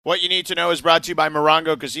What you need to know is brought to you by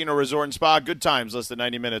Morongo Casino Resort and Spa. Good times, less than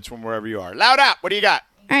 90 minutes from wherever you are. Loud up. What do you got?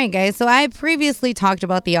 All right, guys. So I previously talked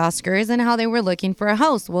about the Oscars and how they were looking for a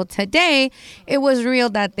host. Well, today it was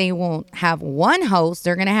revealed that they won't have one host.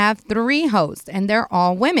 They're going to have 3 hosts, and they're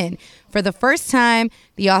all women. For the first time,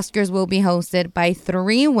 the Oscars will be hosted by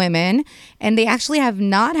 3 women, and they actually have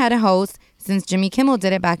not had a host since Jimmy Kimmel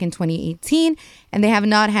did it back in 2018, and they have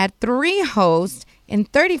not had 3 hosts in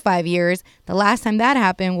 35 years. The last time that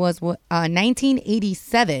happened was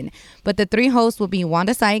 1987. But the 3 hosts will be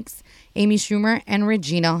Wanda Sykes, Amy Schumer, and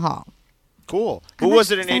Regina Hall. Cool. Who was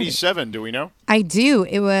it in 87? Do we know? I do.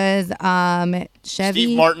 It was Chevy.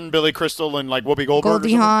 Steve Martin, Billy Crystal, and like Whoopi Goldberg.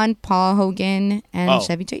 Goldie Hawn, Paul Hogan, and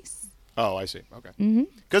Chevy Chase. Oh, I see. Okay.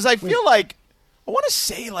 Because I feel like, I want to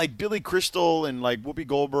say like Billy Crystal and like Whoopi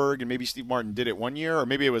Goldberg and maybe Steve Martin did it one year, or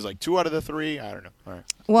maybe it was like 2 out of the 3. I don't know. All right.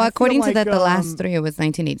 Well, according to the last 3, it was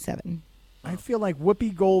 1987. I feel like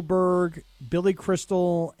Whoopi Goldberg, Billy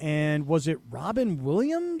Crystal, and was it Robin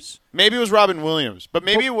Williams? Maybe it was Robin Williams, but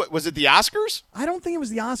maybe was it the Oscars? I don't think it was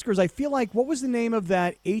the Oscars. I feel like, what was the name of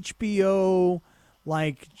that HBO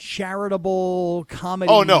like charitable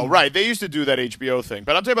comedy? Oh, no, right. They used to do that HBO thing.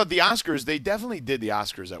 But I'm talking about the Oscars. They definitely did the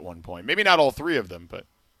Oscars at one point. Maybe not all 3 of them, but.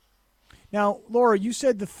 Now, Laura, you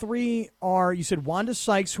said the 3 are, you said Wanda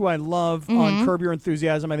Sykes, who I love on Curb Your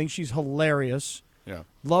Enthusiasm. I think she's hilarious. Yeah.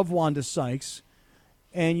 Love Wanda Sykes.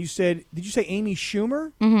 And you said, did you say Amy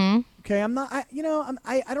Schumer? Mm-hmm. Okay, I'm not, I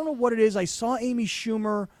don't know what it is. I saw Amy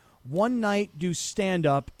Schumer one night do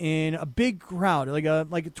stand-up in a big crowd,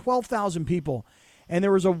 like 12,000 people. And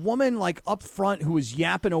there was a woman like up front who was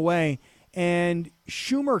yapping away, and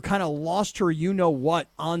Schumer kind of lost her you-know-what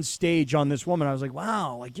on stage on this woman. I was like,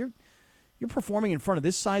 wow, like you're performing in front of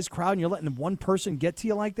this size crowd and you're letting one person get to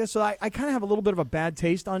you like this. So I kind of have a little bit of a bad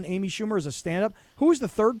taste on Amy Schumer as a stand-up. Who was the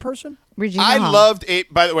 3rd person? Regina Hall.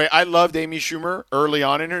 By the way, I loved Amy Schumer early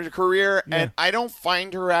on in her career, and I don't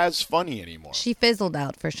find her as funny anymore. She fizzled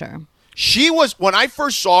out for sure. She was, when I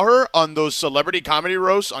first saw her on those celebrity comedy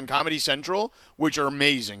roasts on Comedy Central, which are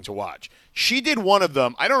amazing to watch. She did one of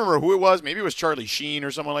them. I don't remember who it was. Maybe it was Charlie Sheen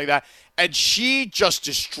or someone like that. And she just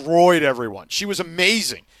destroyed everyone. She was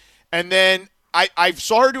amazing. And then I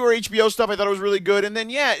saw her do her HBO stuff. I thought it was really good. And then,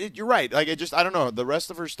 you're right. Like, I don't know. The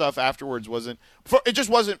rest of her stuff afterwards it just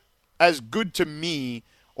wasn't as good to me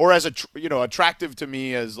or as attractive to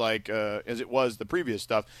me as as it was the previous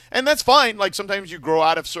stuff. And that's fine. Like, sometimes you grow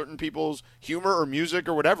out of certain people's humor or music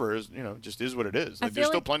or whatever. Just is what it is. Like, there's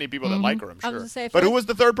still plenty of people that like her, I'm sure. I was gonna say, but who was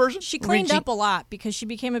the 3rd person? She cleaned up a lot because she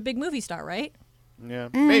became a big movie star, right? Yeah,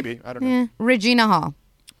 maybe. I don't know. Regina Hall.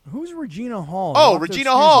 Who's Regina Hall? Oh, Regina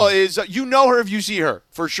Hall is, you know her if you see her,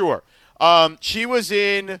 for sure. She was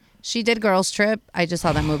in... She did Girls Trip. I just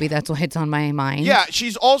saw that movie. That's why it's on my mind. Yeah,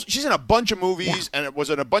 she's in a bunch of movies, and it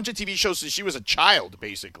was in a bunch of TV shows since she was a child,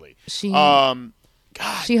 basically. She hosted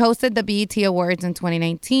the BET Awards in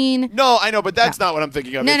 2019. No, I know, but that's not what I'm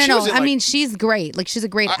thinking of. No. I mean, she's great. Like, she's a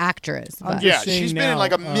great actress. But. Yeah, she's been in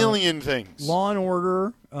like a million things. Law and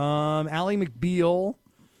Order, Ally McBeal.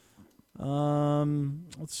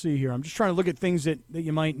 Let's see here. I'm just trying to look at things that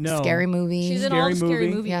you might know. Scary Movie. She's in all the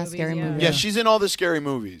scary movie. Yeah, Scary Movie. Yeah, she's in all the scary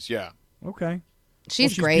movies. Yeah. Okay.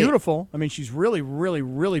 She's great. Beautiful. I mean, she's really, really,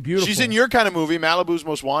 really beautiful. She's in your kind of movie, Malibu's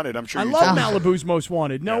Most Wanted. I'm sure. I love Malibu's Most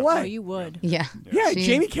Wanted. No way. Oh, you would. Yeah. Yeah.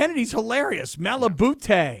 Jamie Kennedy's hilarious.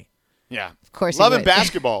 Malibute. Yeah. Of course. Love and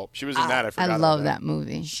Basketball. She was in that. I forgot. I love that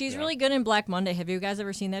movie. She's really good in Black Monday. Have you guys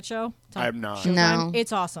ever seen that show? I have not. No.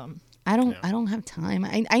 It's awesome. I don't have time.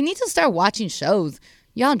 I need to start watching shows.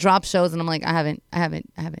 Y'all drop shows, and I'm like, I haven't.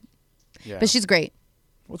 Yeah. But she's great.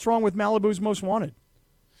 What's wrong with Malibu's Most Wanted?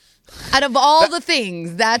 Out of all the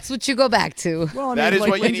things, that's what you go back to. Well, I mean, that is like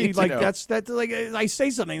what Lindsay, you need to know. That's like I say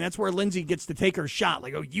something. That's where Lindsay gets to take her shot.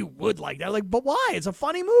 Like, oh, you would like that. Like, but why? It's a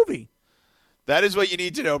funny movie. That is what you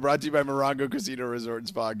need to know. Brought to you by Morongo Casino Resort and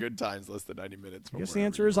Spa. Good times, less than 90 minutes. I guess the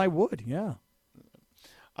answer is I would. Yeah.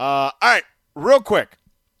 All right, real quick.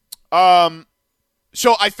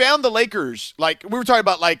 So I found the Lakers, like we were talking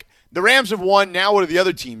about, like the Rams have won. Now what do the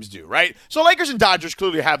other teams do, right? So Lakers and Dodgers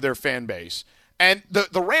clearly have their fan base. And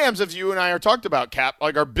the Rams, as you and I are talked about, Cap,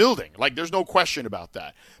 like are building. Like there's no question about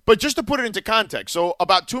that. But just to put it into context, so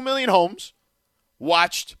about 2 million homes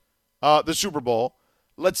watched the Super Bowl.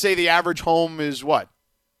 Let's say the average home is what?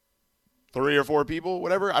 3 or 4 people,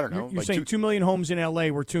 whatever? I don't know. You're like saying 2 million homes in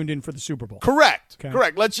L.A. were tuned in for the Super Bowl. Correct. Okay.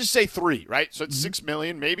 Correct. Let's just say 3, right? So it's 6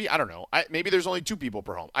 million, maybe. I don't know. Maybe there's only 2 people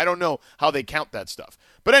per home. I don't know how they count that stuff.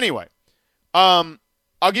 But anyway, I'll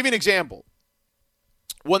give you an example.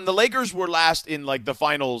 When the Lakers were last in, like, the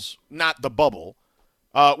finals, not the bubble,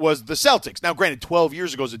 was the Celtics. Now, granted, 12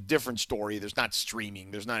 years ago is a different story. There's not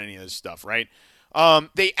streaming. There's not any of this stuff, right?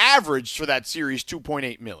 They averaged for that series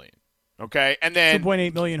 2.8 million. Okay, and then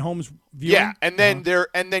 2.8 million homes viewing. Yeah, and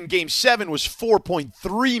then Game 7 was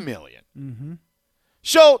 4.3 million. Mm-hmm.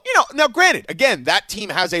 So now, granted, again, that team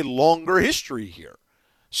has a longer history here.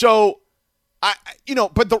 So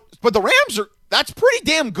but the Rams that's pretty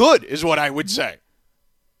damn good, is what I would say.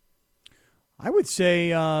 I would say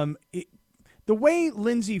the way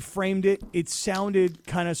Lindsay framed it, it sounded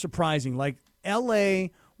kind of surprising. Like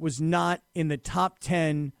L.A. was not in the top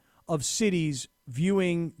 10 of cities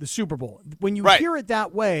viewing the Super Bowl. When you hear it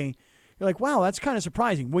that way, you're like, wow, that's kind of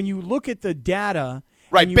surprising. When you look at the data,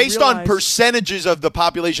 right, based on percentages of the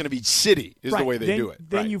population of each city is the way they do it.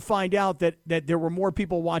 Then you find out that there were more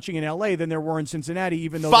people watching in L.A. than there were in Cincinnati,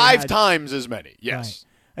 even though 5 times as many. Yes,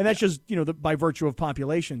 right. And that's just by virtue of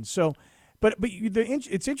population. So. But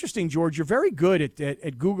it's interesting, George. You're very good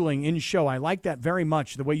at Googling in show. I like that very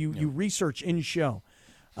much, the way you research in show.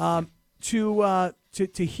 To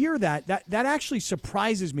hear that actually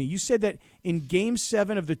surprises me. You said that in Game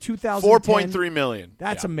 7 of the 2010, 4.3 million.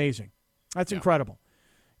 That's amazing. That's incredible.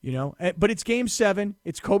 But it's Game 7.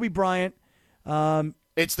 It's Kobe Bryant.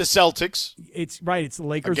 It's the Celtics. It's right. It's the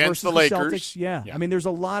Lakers against versus the Lakers. Celtics. Yeah. I mean, there's a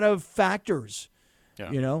lot of factors,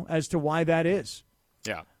 as to why that is.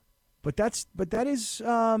 Yeah. But that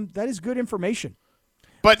is good information.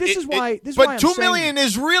 But this is why. But $2 million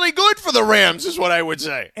is really good for the Rams, is what I would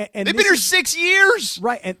say. And they've been here 6 years,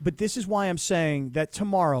 right? But this is why I'm saying that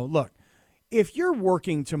tomorrow. Look, if you're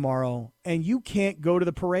working tomorrow and you can't go to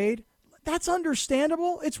the parade, that's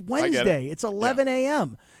understandable. It's Wednesday. It's 11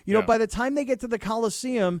 a.m. By the time they get to the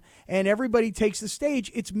Coliseum and everybody takes the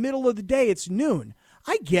stage, it's middle of the day. It's noon.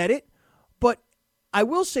 I get it, but I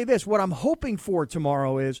will say this: what I'm hoping for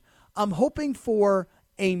tomorrow is I'm hoping for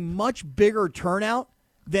a much bigger turnout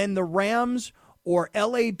than the Rams or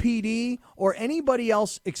LAPD or anybody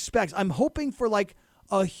else expects. I'm hoping for like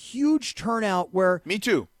a huge turnout where Me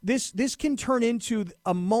too. This can turn into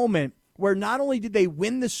a moment where not only did they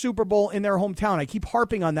win the Super Bowl in their hometown, I keep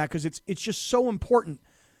harping on that because it's just so important,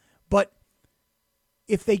 but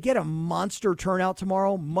if they get a monster turnout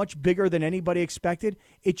tomorrow, much bigger than anybody expected,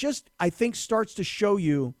 it just, I think, starts to show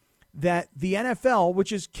you that the NFL,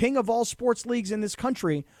 which is king of all sports leagues in this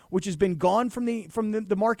country, which has been gone from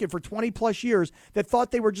the market for 20-plus years, that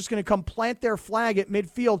thought they were just going to come plant their flag at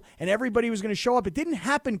midfield and everybody was going to show up. It didn't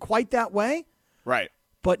happen quite that way. Right.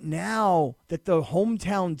 But now that the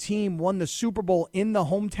hometown team won the Super Bowl in the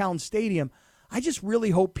hometown stadium, I just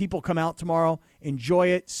really hope people come out tomorrow, enjoy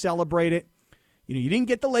it, celebrate it. You didn't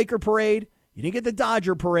get the Laker parade. You didn't get the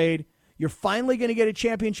Dodger parade. You're finally going to get a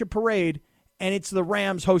championship parade, and it's the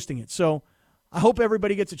Rams hosting it. So I hope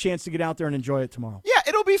everybody gets a chance to get out there and enjoy it tomorrow. Yeah,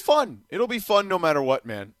 it'll be fun. It'll be fun no matter what,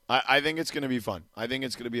 man. I think it's going to be fun. I think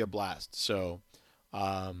it's going to be a blast. So,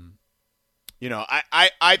 I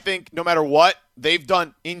think no matter what they've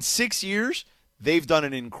done in 6 years, they've done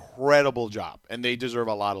an incredible job, and they deserve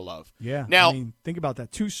a lot of love. Yeah. Now, think about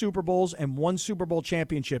that. 2 Super Bowls and 1 Super Bowl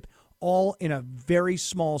championship, all in a very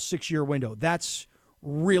small 6-year window. That's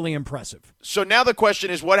really impressive. So now the question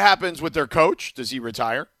is, what happens with their coach? Does he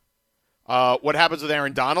retire? What happens with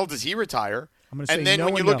Aaron Donald? Does he retire? I'm going to say and then no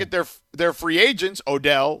when you and look no. at their free agents,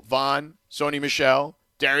 Odell, Vaughn, Sony Michel,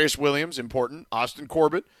 Darius Williams, important, Austin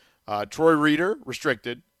Corbett, Troy Reader,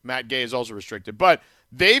 restricted. Matt Gay is also restricted. But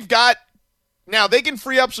they've got – now they can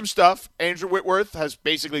free up some stuff. Andrew Whitworth has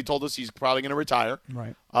basically told us he's probably going to retire.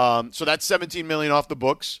 Right. So that's $17 million off the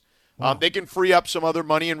books. Wow. They can free up some other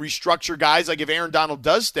money and restructure guys. Like if Aaron Donald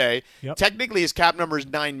does stay, technically his cap number is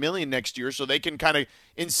 $9 million next year, so they can kind of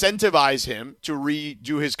incentivize him to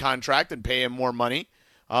redo his contract and pay him more money,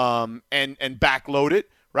 and backload it,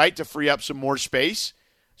 right, to free up some more space.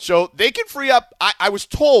 So they can free up. I was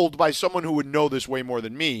told by someone who would know this way more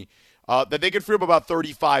than me that they could free up about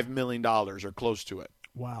 $35 million or close to it.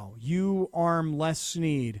 Wow, you arm Les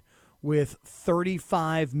Snead with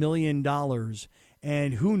 $35 million.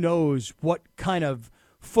 And who knows what kind of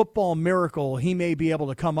football miracle he may be able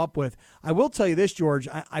to come up with. I will tell you this, George.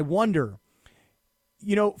 I wonder,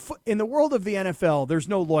 in the world of the NFL, there's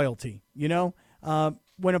no loyalty.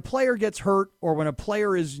 When a player gets hurt or when a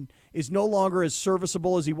player is no longer as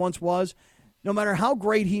serviceable as he once was, no matter how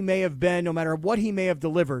great he may have been, no matter what he may have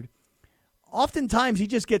delivered, oftentimes he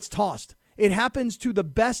just gets tossed. It happens to the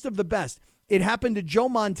best of the best. It happened to Joe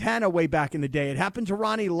Montana way back in the day. It happened to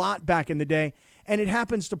Ronnie Lott back in the day. And it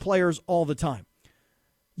happens to players all the time.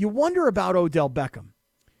 You wonder about Odell Beckham.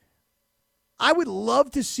 I would love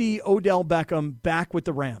to see Odell Beckham back with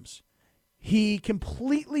the Rams. He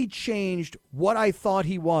completely changed what I thought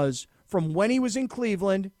he was from when he was in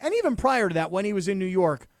Cleveland, and even prior to that, when he was in New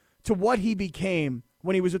York, to what he became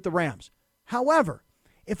when he was at the Rams. However,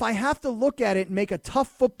 if I have to look at it and make a tough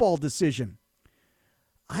football decision,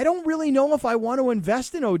 I don't really know if I want to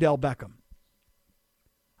invest in Odell Beckham.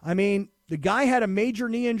 I mean, the guy had a major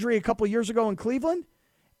knee injury a couple of years ago in Cleveland,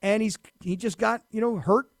 and he just got,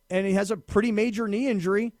 hurt, and he has a pretty major knee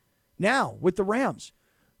injury now with the Rams.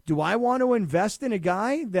 Do I want to invest in a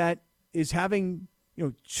guy that is having,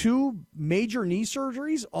 2 major knee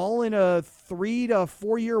surgeries all in a 3 to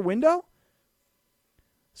 4 year window?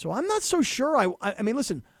 So I'm not so sure. I mean,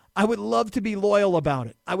 listen, I would love to be loyal about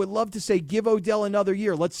it. I would love to say, give Odell another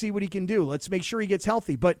year. Let's see what he can do. Let's make sure he gets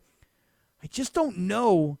healthy. But I just don't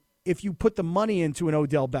know if you put the money into an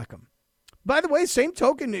Odell Beckham. By the way, same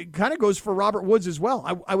token, it kind of goes for Robert Woods as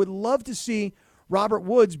well. I would love to see Robert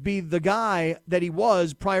Woods be the guy that he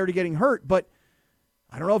was prior to getting hurt, but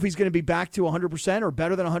I don't know if he's going to be back to 100% or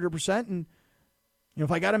better than 100%. And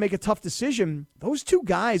if I got to make a tough decision, those 2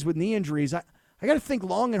 guys with knee injuries, I got to think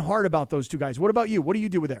long and hard about those 2 guys. What about you? What do you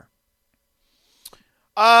do with there?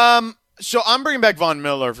 So I'm bringing back Von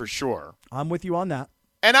Miller for sure. I'm with you on that.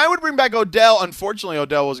 And I would bring back Odell. Unfortunately,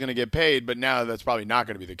 Odell was going to get paid, but now that's probably not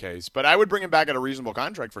going to be the case. But I would bring him back at a reasonable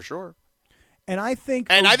contract for sure. And I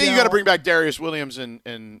think you got to bring back Darius Williams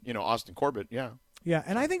and Austin Corbett. Yeah. Yeah,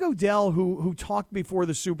 and I think Odell, who talked before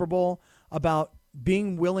the Super Bowl about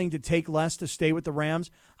being willing to take less to stay with the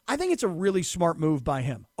Rams, I think it's a really smart move by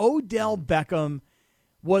him. Odell Beckham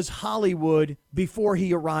was Hollywood before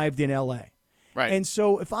he arrived in L.A. Right. And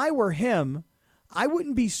so if I were him, I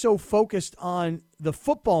wouldn't be so focused on the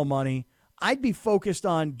football money. I'd be focused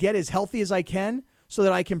on get as healthy as I can so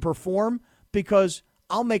that I can perform, because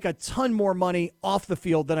I'll make a ton more money off the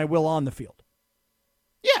field than I will on the field.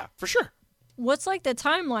 Yeah, for sure. What's like the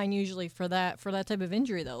timeline usually for that type of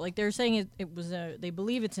injury though? Like they're saying it was they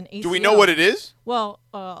believe it's an ACL. Do we know what it is? Well,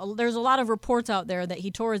 there's a lot of reports out there that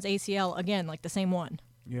he tore his ACL again, like the same one.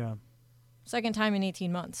 Yeah. Second time in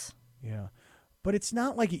 18 months. Yeah. But it's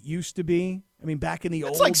not like it used to be. I mean, back in the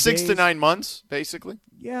old days. It's like 6 to 9 months, basically.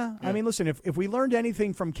 Yeah. I mean, listen, if we learned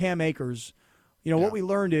anything from Cam Akers, what we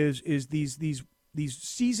learned is these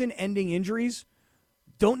season-ending injuries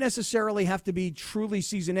don't necessarily have to be truly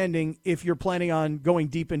season-ending if you're planning on going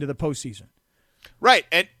deep into the postseason. Right,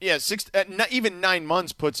 and even 9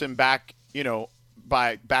 months puts him back,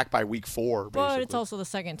 back by week 4. Basically. But it's also the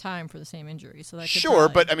second time for the same injury, so that could sure.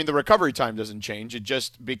 But I mean, the recovery time doesn't change; it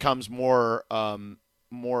just becomes more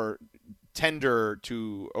tender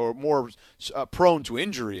to or more prone to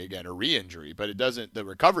injury again or re-injury. But it doesn't. The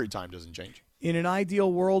recovery time doesn't change. In an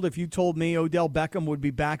ideal world, if you told me Odell Beckham would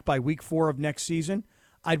be back by week 4 of next season,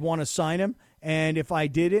 I'd want to sign him. And if I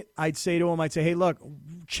did it, I'd say to him, hey, look,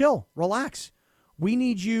 chill, relax. We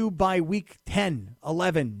need you by week 10,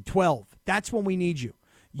 11, 12. That's when we need you.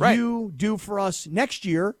 Right. You do for us next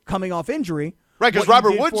year, coming off injury. Right, because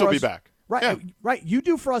Robert Woods will be back. Right, yeah. Right. You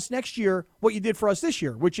do for us next year what you did for us this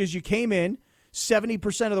year, which is you came in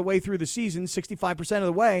 70% of the way through the season, 65% of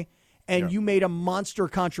the way, and you made a monster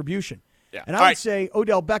contribution. Yeah. And I would say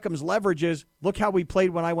Odell Beckham's leverage is, look how we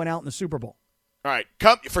played when I went out in the Super Bowl. All right,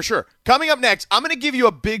 for sure. Coming up next, I'm going to give you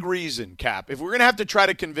a big reason, Cap. If we're going to have to try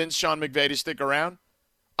to convince Sean McVay to stick around,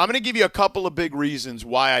 I'm going to give you a couple of big reasons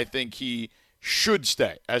why I think he should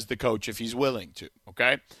stay as the coach if he's willing to,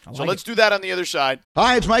 okay? So let's do that on the other side.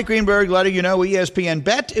 Hi, it's Mike Greenberg letting you know ESPN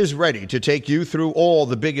Bet is ready to take you through all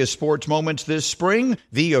the biggest sports moments this spring.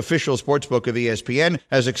 The official sportsbook of ESPN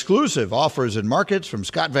has exclusive offers and markets from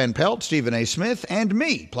Scott Van Pelt, Stephen A. Smith, and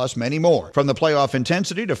me, plus many more. From the playoff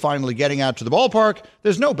intensity to finally getting out to the ballpark,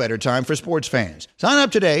 there's no better time for sports fans. Sign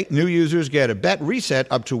up today. New users get a bet reset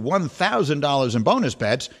up to $1,000 in bonus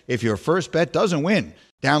bets if your first bet doesn't win.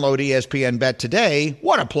 Download ESPN Bet today.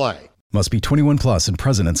 What a play. Must be 21 plus and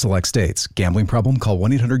present in select states. Gambling problem? Call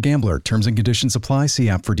 1-800-GAMBLER. Terms and conditions apply. See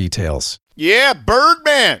app for details. Yeah,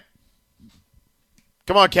 Birdman.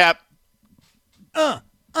 Come on, Cap. Yeah.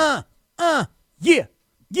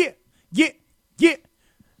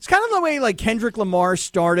 It's kind of the way like Kendrick Lamar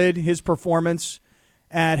started his performance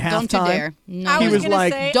at halftime. Don't you dare. No. He was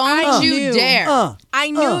like, say, don't you dare.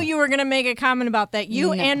 I knew you were going to make a comment about that.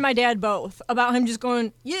 You and my dad both. About him just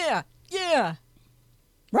going, yeah.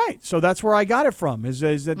 Right. So that's where I got it from. Is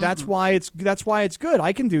that that's why it's good.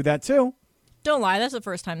 I can do that too. Don't lie. That's the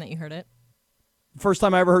first time that you heard it. First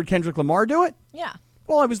time I ever heard Kendrick Lamar do it? Yeah.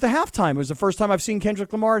 Well, it was the halftime. It was the first time I've seen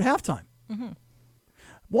Kendrick Lamar at halftime. Mm-hmm.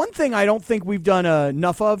 One thing I don't think we've done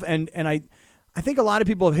enough of, and I think a lot of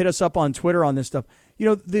people have hit us up on Twitter on this stuff. You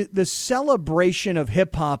know, the celebration of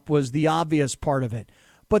hip-hop was the obvious part of it.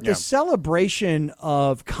 But the celebration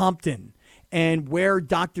of Compton and where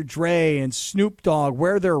Dr. Dre and Snoop Dogg,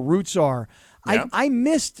 where their roots are. Yeah. I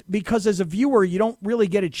missed because as a viewer, you don't really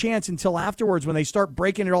get a chance until afterwards when they start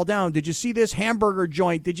breaking it all down. Did you see this hamburger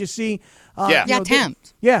joint? Did you see?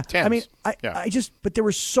 Tams. Yeah. Tams. I mean, but there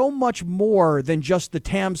was so much more than just the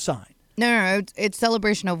Tam sign. No. It's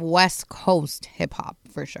celebration of West Coast hip hop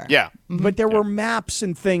for sure. Yeah. But there were maps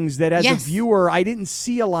and things that as a viewer, I didn't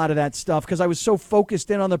see a lot of that stuff because I was so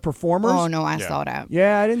focused in on the performers. Oh, no, I saw that.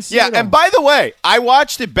 Yeah, I didn't see it. Yeah, all. and by the way, I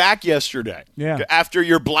watched it back yesterday. Yeah. After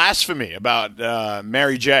your blasphemy about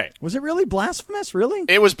Mary J. Was it really blasphemous? Really?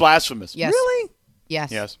 It was blasphemous. Yes. Really?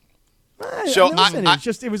 Yes. Yes. So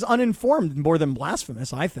it was uninformed more than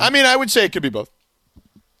blasphemous, I think. I mean, I would say it could be both.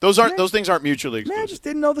 Those things aren't mutually exclusive. Man, I just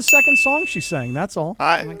didn't know the second song she sang. That's all.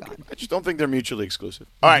 I just don't think they're mutually exclusive.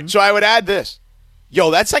 All right, so I would add this. Yo,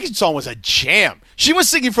 that second song was a jam. She was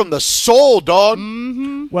singing from the soul, dog.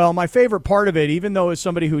 Well, my favorite part of it, even though as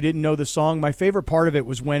somebody who didn't know the song, my favorite part of it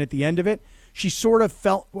was when at the end of it, she sort of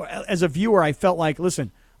felt, as a viewer, I felt like,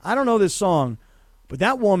 listen, I don't know this song, but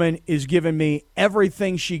that woman is giving me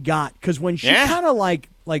everything she got. Because when she kind of like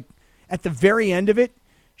at the very end of it,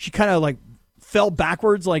 she kind of like fell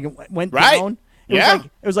backwards, like went down. It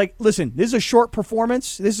was like, listen, this is a short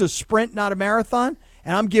performance. This is a sprint, not a marathon.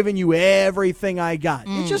 And I'm giving you everything I got.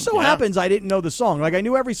 It just so happens I didn't know the song. Like, I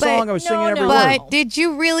knew every song. I was singing every word. But did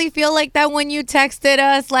you really feel like that when you texted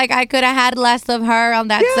us? Like, I could have had less of her on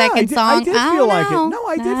that second song? I did feel like it. No,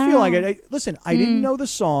 I did feel like it. Listen, I didn't know the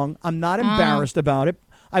song. I'm not embarrassed about it.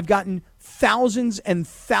 I've gotten thousands and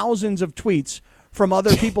thousands of tweets from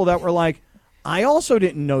other people that were like, I also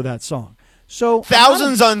didn't know that song. So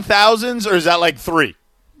Thousands on thousands, or is that like 3?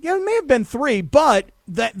 Yeah, it may have been 3, but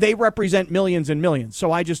that they represent millions and millions.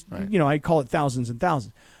 So I just, I call it thousands and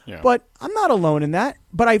thousands. Yeah. But I'm not alone in that.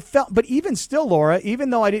 But even still, Laura, even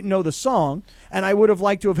though I didn't know the song, and I would have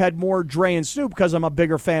liked to have had more Dre and Snoop because I'm a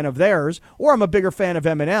bigger fan of theirs, or I'm a bigger fan of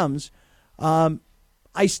Eminem's,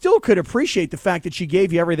 I still could appreciate the fact that she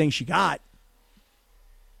gave you everything she got.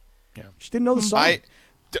 Yeah. She didn't know the song.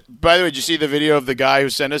 By the way, did you see the video of the guy who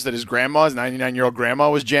sent us that his 99-year-old grandma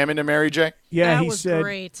was jamming to Mary J? Yeah, that he was said.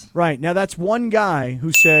 Great. Right now, that's one guy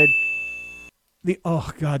who said, "Oh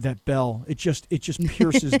God, that bell! It just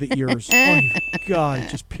pierces the ears. Oh God, it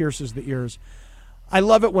just pierces the ears." I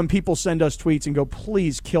love it when people send us tweets and go,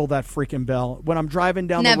 "Please kill that freaking bell." When I'm driving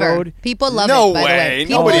down the road, people love no it. By way,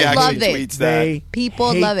 the way. nobody People actually love tweets it. that.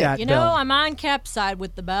 People love it. You know, I'm on Cap's side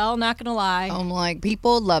with the bell. Not gonna lie. I'm like,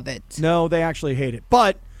 people love it. No, they actually hate it,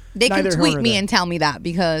 but they can neither tweet here nor me there. and tell me that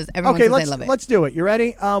because everyone Okay, says they love it. let's do it. You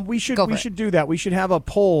ready? We should Go for it. do that. We should have a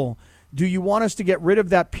poll. Do you want us to get rid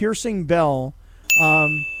of that piercing bell,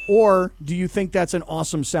 or do you think that's an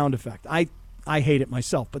awesome sound effect? I hate it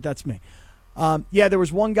myself, but that's me. There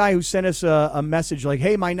was one guy who sent us a message like,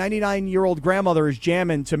 "Hey, my 99-year-old grandmother is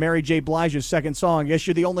jamming to Mary J. Blige's second song. I guess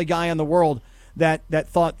you're the only guy in the world that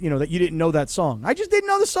thought that you didn't know that song." I just didn't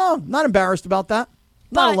know the song. Not embarrassed about that.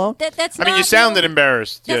 Not alone. That's I mean, not you sounded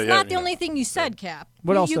embarrassed. That's not the only thing you said, Cap.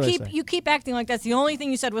 What else you did I keep say? you keep acting like that's the only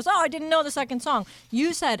thing you said was, "Oh, I didn't know the second song."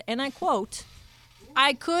 You said, and I quote,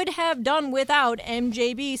 "I could have done without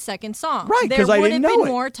MJB's second song." Right, 'cause I there would didn't have know been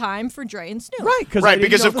it. more time for Dre and Snoop. Right,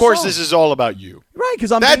 Because of course this is all about you. Right,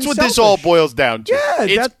 because I'm That's being what selfish. this all boils down to. Yeah,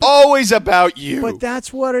 it's always about you. But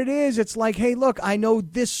that's what it is. It's like, hey, look, I know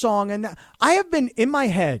this song, and that. I have been in my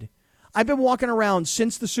head. I've been walking around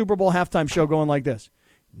since the Super Bowl halftime show, going like this: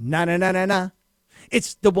 na na na na na.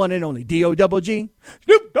 It's the one and only D-O-double-G.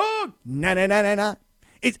 Snoop Dogg. Na na na na na.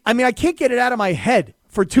 I can't get it out of my head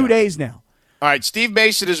for 2 days now. All right, Steve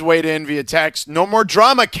Mason has weighed in via text. No more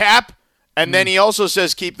drama, Cap. And then he also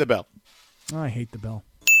says keep the bell. I hate the bell.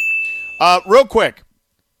 Real quick.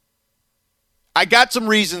 I got some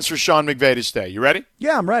reasons for Sean McVay to stay. You ready?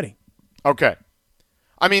 Yeah, I'm ready. Okay.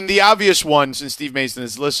 I mean, the obvious one, since Steve Mason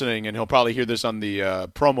is listening, and he'll probably hear this on the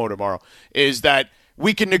promo tomorrow, is that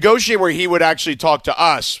we can negotiate where he would actually talk to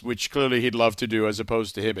us, which clearly he'd love to do, as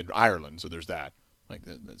opposed to him in Ireland. So there's that.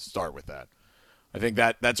 Let's start with that. I think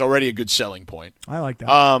that's already a good selling point. I like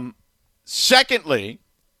that. Secondly,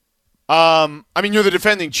 you're the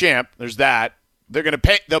defending champ. There's that.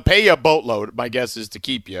 They'll pay you a boatload. My guess is to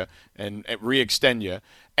keep you and re-extend you.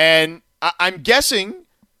 And I'm guessing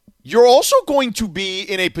you're also going to be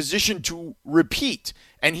in a position to repeat.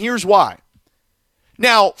 And here's why.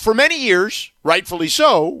 Now, for many years, rightfully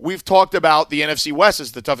so, we've talked about the NFC West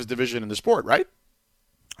as the toughest division in the sport, right?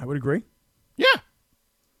 I would agree. Yeah.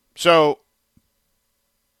 So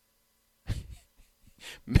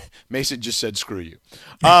Mason just said screw you.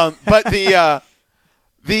 But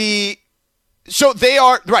so they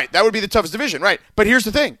are right. That would be the toughest division, right? But here's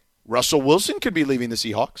the thing: Russell Wilson could be leaving the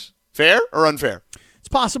Seahawks. Fair or unfair? It's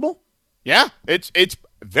possible. Yeah, it's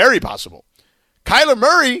very possible. Kyler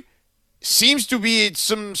Murray seems to be at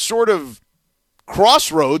some sort of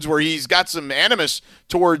crossroads where he's got some animus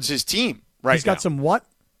towards his team right now. He's got some what?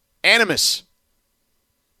 Animus.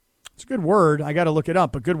 It's a good word. I got to look it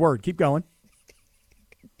up, but good word. Keep going.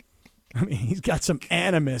 I mean, he's got some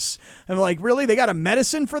animus. I'm like, really? They got a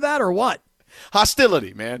medicine for that or what?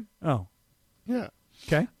 Hostility, man. Oh. Yeah.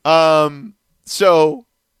 Okay. So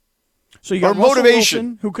you got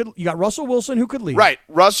motivation. Russell Wilson who could leave. Right.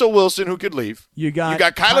 Russell Wilson who could leave. You got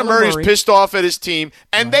Kyler Murray who's pissed off at his team.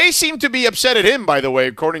 And they seem to be upset at him, by the way,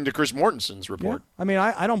 according to Chris Mortensen's report. Yeah. I mean,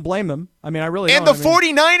 I don't blame them. I mean, I really and don't. The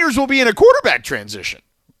 49ers will be in a quarterback transition.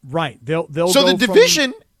 Right. They'll So go the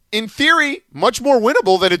division, in theory, much more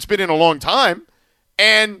winnable than it's been in a long time.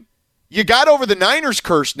 And you got over the Niners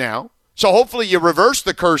curse now. So hopefully you reverse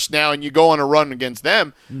the curse now and you go on a run against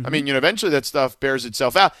them. I mean, eventually that stuff bears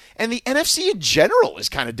itself out. And the NFC in general is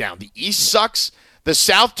kind of down. The East sucks. The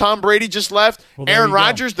South, Tom Brady just left. Well, there Aaron you go.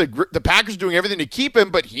 Rodgers, the Packers doing everything to keep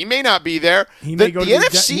him, but he may not be there. He may go to the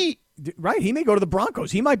NFC. Right. He may go to the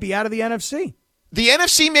Broncos. He might be out of the NFC. The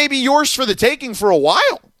NFC may be yours for the taking for a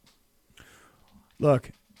while.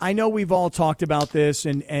 Look, I know we've all talked about this,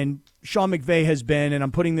 and Sean McVay has been, and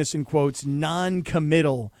I'm putting this in quotes,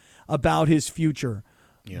 non-committal about his future.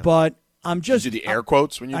 Yeah. But I'm just... Did you do the air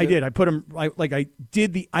quotes when you did? I did. I put them,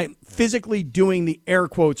 I'm physically doing the air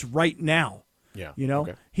quotes right now. Yeah.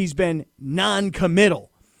 Okay. He's been non-committal.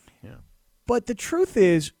 Yeah. But the truth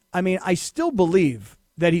is, I mean, I still believe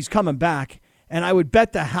that he's coming back, and I would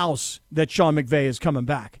bet the house that Sean McVay is coming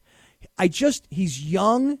back. He's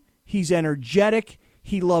young, he's energetic,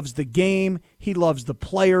 he loves the game, he loves the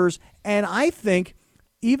players, and I think,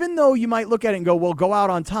 even though you might look at it and go, well, go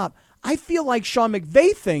out on top, I feel like Sean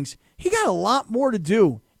McVay thinks he got a lot more to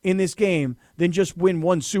do in this game than just win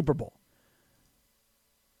one Super Bowl.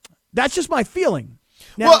 That's just my feeling.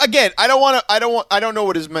 Now, well, again, I don't know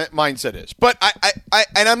what his mindset is, but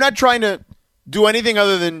and I'm not trying to do anything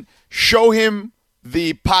other than show him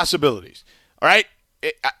the possibilities. All right,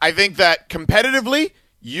 I think that competitively,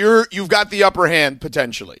 you've got the upper hand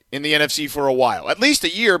potentially in the NFC for a while, at least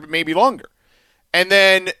a year, but maybe longer. And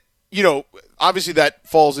then, obviously that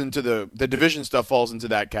falls into the division stuff falls into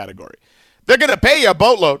that category. They're going to pay you a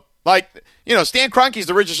boatload. Like, Stan Kroenke's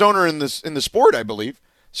the richest owner in the sport, I believe.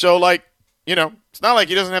 So, it's not like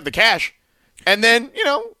he doesn't have the cash. And then,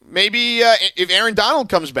 maybe if Aaron Donald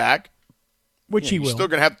comes back, which he will, he's still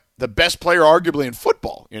going to have the best player arguably in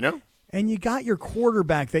football, And you got your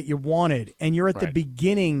quarterback that you wanted, and you're at the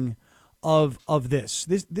beginning of this.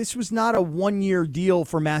 This was not a one-year deal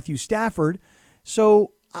for Matthew Stafford.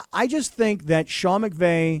 So I just think that Sean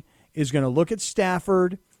McVay is going to look at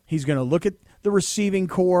Stafford. He's going to look at the receiving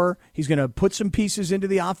core. He's going to put some pieces into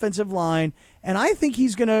the offensive line. And I think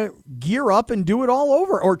he's going to gear up and do it all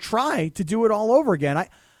over, or try to do it all over again. I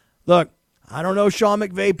don't know Sean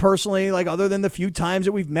McVay personally, other than the few times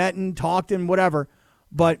that we've met and talked and whatever.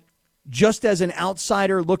 But just as an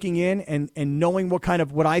outsider looking in and knowing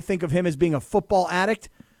what I think of him as being a football addict,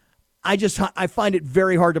 I find it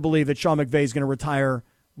very hard to believe that Sean McVay is going to retire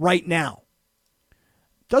right now.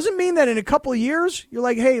 Doesn't mean that in a couple of years, you're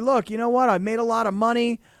like, hey, look, you know what? I've made a lot of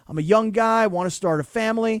money. I'm a young guy. I want to start a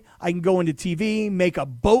family. I can go into TV, make a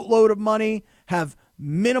boatload of money, have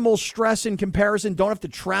minimal stress in comparison, don't have to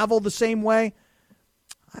travel the same way.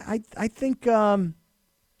 I think Sean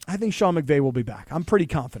McVay will be back. I'm pretty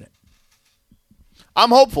confident. I'm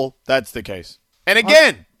hopeful that's the case. And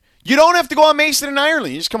again, you don't have to go on Mason and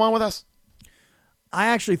Ireland. You just come on with us. I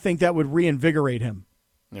actually think that would reinvigorate him.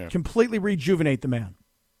 Yeah. Completely rejuvenate the man.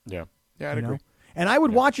 Yeah. Yeah, I'd agree. And I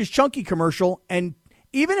would watch his Chunky commercial, and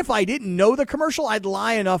even if I didn't know the commercial, I'd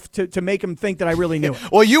lie enough to make him think that I really knew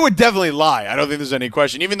it. Well, you would definitely lie. I don't think there's any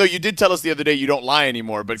question. Even though you did tell us the other day you don't lie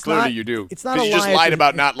anymore, but clearly you do. It's not a lie. You just lied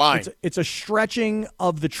about not lying. It's a stretching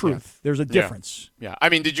of the truth. Yeah. There's a difference. Yeah. I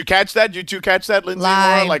mean, did you catch that? Did you two catch that, Lindsay?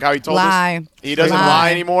 Lie. Like how he told us? He doesn't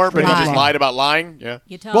lie anymore, but he just lied about lying? Yeah.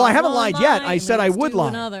 Well, I haven't lied yet. I said I would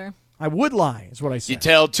lie. I would lie, is what I said. You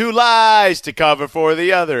tell 2 lies to cover for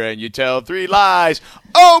the other, and you tell 3 lies.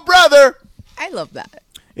 Oh, brother! I love that.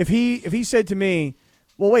 If he said to me,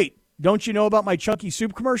 well, wait, don't you know about my Chunky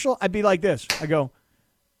Soup commercial? I'd be like this. I go,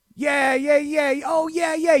 yeah. Oh,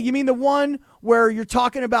 yeah. You mean the one where you're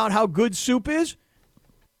talking about how good soup is?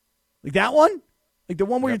 Like that one? Like the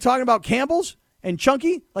one where you're talking about Campbell's and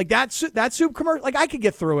Chunky? Like that soup commercial? Like I could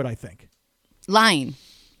get through it, I think. Lying.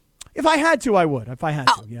 If I had to, I would. If I had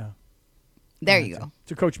to, yeah. There you go.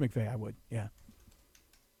 To Coach McVay, I would, yeah.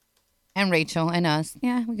 And Rachel and us.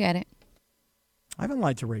 Yeah, we get it. I haven't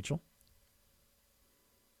lied to Rachel.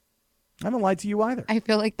 I haven't lied to you either. I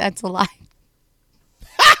feel like that's a lie.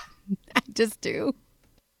 I just do.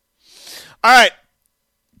 All right.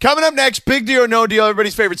 Coming up next, Big Deal or No Deal,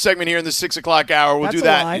 everybody's favorite segment here in the 6 o'clock hour. We'll That's do a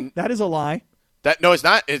that. lie. That is a lie. No, it's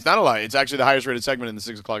not. It's not a lie. It's actually the highest rated segment in the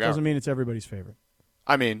 6 o'clock hour. Doesn't mean it's everybody's favorite.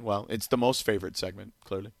 I mean, well, it's the most favorite segment,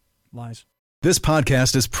 clearly. Lies. This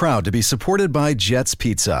podcast is proud to be supported by Jets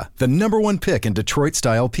Pizza, the #1 pick in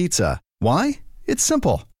Detroit-style pizza. Why? It's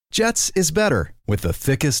simple. Jets is better. With the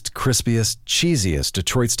thickest, crispiest, cheesiest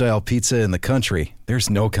Detroit-style pizza in the country, there's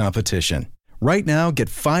no competition. Right now, get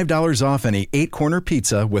 $5 off any 8-corner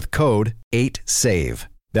pizza with code 8SAVE.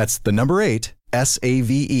 That's the number 8,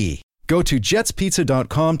 SAVE. Go to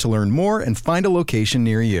jetspizza.com to learn more and find a location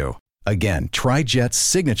near you. Again, try Jet's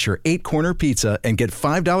signature 8-corner pizza and get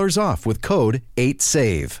 $5 off with code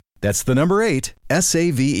 8SAVE. That's the number 8,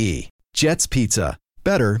 SAVE. Jet's Pizza.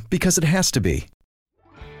 Better because it has to be.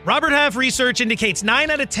 Robert Half research indicates 9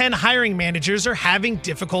 out of 10 hiring managers are having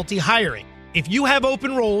difficulty hiring. If you have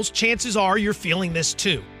open roles, chances are you're feeling this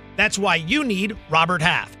too. That's why you need Robert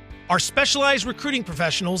Half. Our specialized recruiting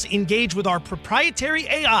professionals engage with our proprietary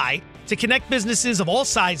AI to connect businesses of all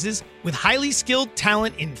sizes with highly skilled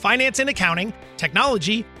talent in finance and accounting,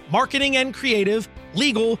 technology, marketing and creative,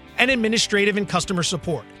 legal, and administrative and customer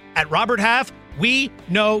support. At Robert Half, we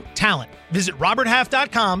know talent. Visit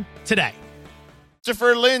roberthalf.com today.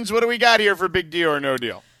 Christopher Linz, what do we got here for Big Deal or No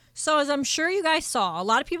Deal? So as I'm sure you guys saw, a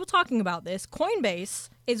lot of people talking about this, Coinbase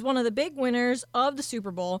is one of the big winners of the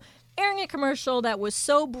Super Bowl, airing a commercial that was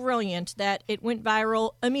so brilliant that it went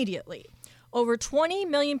viral immediately. Over 20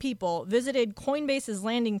 million people visited Coinbase's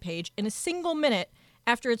landing page in a single minute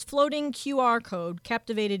after its floating QR code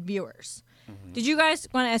captivated viewers. Mm-hmm. Did you guys,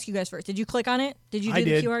 want to ask you guys first, did you click on it? Did you do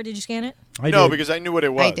the QR? Did you scan it? No, because I knew what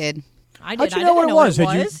it was. I did. How'd you know what it was?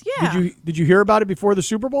 Yeah. Did you hear about it before the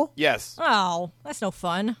Super Bowl? Yes. Oh, that's no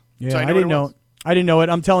fun. Yeah, So I didn't know. I didn't know it.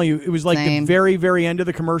 I'm telling you, it was like Same. the very, very end of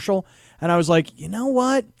the commercial, and I was like, you know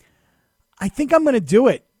what? I think I'm going to do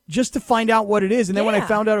it just to find out what it is. And then when I Yeah.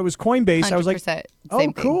 found out it was Coinbase, I was like, 100% oh,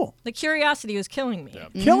 same thing. cool. The curiosity was killing me.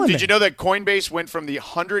 Killing me. Did you know that Coinbase went from the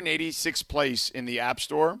 186th place in the App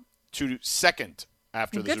Store to second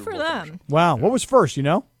after the Good Super for Bowl them. commercial? Wow. What was first, you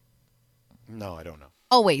know? No, I don't know.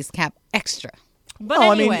 Always cap extra. But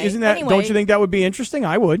Oh, anyway, I mean, isn't that? Don't you think that would be interesting?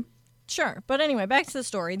 I would. Sure. But anyway, back to the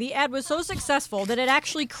story. The ad was so successful that it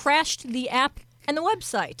actually crashed the app and the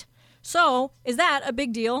website. So, is that a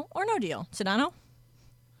big deal or no deal? Sedano?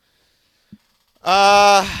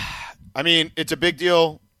 I mean, it's a big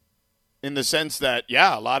deal in the sense that,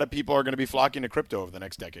 yeah, a lot of people are going to be flocking to crypto over the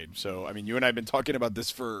next decade. So, I mean, you and I have been talking about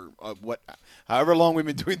this for however long we've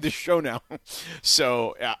been doing this show now.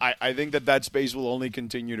 So, I think that space will only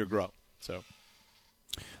continue to grow. So,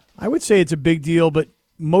 I would say it's a big deal, but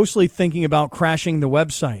mostly thinking about crashing the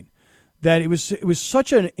website. That it was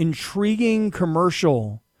such an intriguing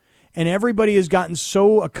commercial, and everybody has gotten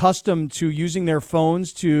so accustomed to using their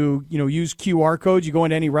phones to, use QR codes. You go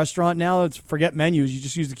into any restaurant now, forget menus, you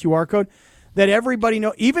just use the QR code. That everybody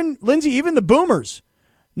even the boomers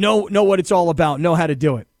know what it's all about, know how to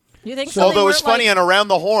do it. You think so? Although it's funny, on Around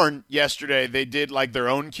the Horn yesterday, they did like their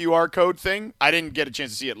own QR code thing. I didn't get a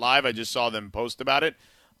chance to see it live. I just saw them post about it.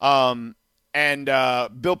 And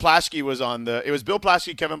Bill Plaschke was on it was Bill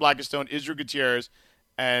Plaschke, Kevin Blackistone, Israel Gutierrez,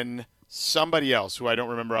 and somebody else who I don't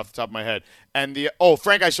remember off the top of my head. And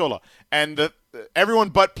Frank Isola. And everyone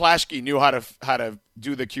but Plaschke knew how to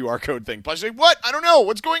do the QR code thing. Plaschke's like, what? I don't know.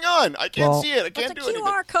 What's going on? I can't see it. I can't do anything.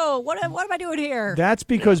 QR code? What am I doing here? That's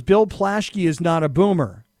because Bill Plaschke is not a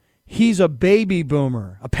boomer. He's a baby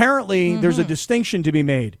boomer. Apparently, there's a distinction to be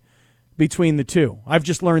made between the two. I've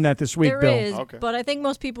just learned that this week, There Bill. is, but I think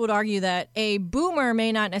most people would argue that a boomer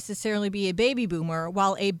may not necessarily be a baby boomer,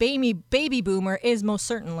 while a baby boomer is most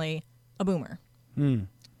certainly a boomer.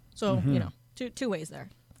 So, two ways there.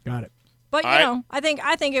 Got it. But, I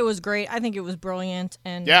think it was great. I think it was brilliant.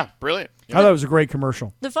 And Yeah, brilliant. I thought it was a great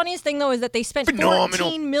commercial. the funniest thing, though, is that they spent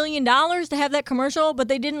Phenomenal. $14 million to have that commercial, but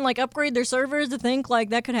they didn't, upgrade their servers to think,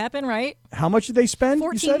 that could happen, right? How much did they spend? you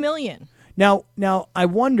 $14 said? million. Now, I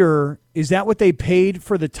wonder, is that what they paid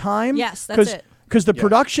for the time? Yes, that's it. Because the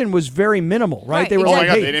production was very minimal, right? Right, They were Oh, my like,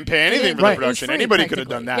 God, hey, they didn't pay anything for Right. the It was production. free, Anybody could have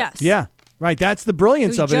done that. practically. yeah, right. That's the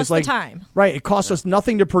brilliance It was of it. just It's like the time. Right. It cost us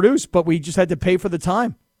nothing to produce, but we just had to pay for the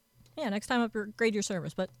time. Yeah, next time upgrade your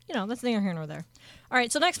service. But, that's neither here nor there. All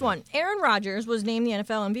right, so next one. Aaron Rodgers was named the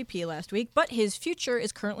NFL MVP last week, but his future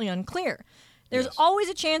is currently unclear. There's always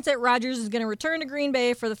a chance that Rodgers is going to return to Green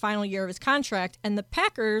Bay for the final year of his contract, and the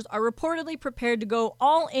Packers are reportedly prepared to go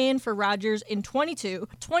all in for Rodgers in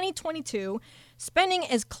 2022, spending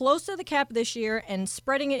as close to the cap this year and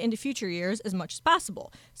spreading it into future years as much as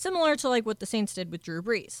possible, similar to like what the Saints did with Drew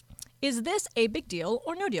Brees. Is this a big deal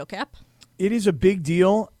or no deal, Cap? It is a big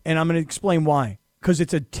deal, and I'm going to explain why. Because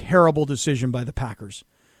it's a terrible decision by the Packers.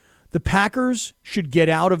 The Packers should get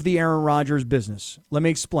out of the Aaron Rodgers business. Let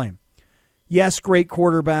me explain. Yes, great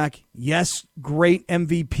quarterback. Yes, great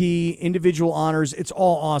MVP, individual honors. It's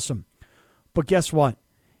all awesome. But guess what?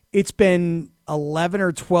 It's been 11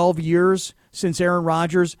 or 12 years since Aaron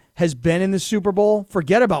Rodgers has been in the Super Bowl.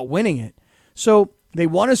 Forget about winning it. So they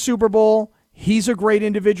won a Super Bowl. He's a great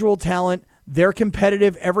individual talent. They're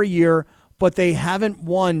competitive every year, but they haven't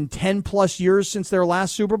won 10-plus years since their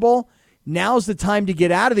last Super Bowl. Now's the time to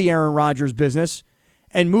get out of the Aaron Rodgers business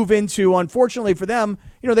and move into, unfortunately for them,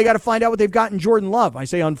 they got to find out what they've got in Jordan Love. I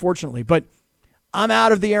say unfortunately, but I'm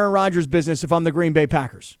out of the Aaron Rodgers business if I'm the Green Bay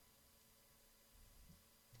Packers.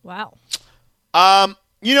 Wow. I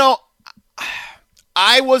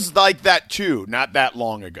was like that too, not that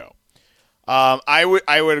long ago. I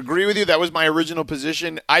would agree with you. That was my original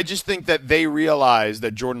position. I just think that they realize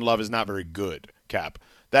that Jordan Love is not very good, Cap.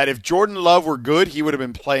 That if Jordan Love were good, he would have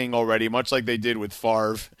been playing already, much like they did with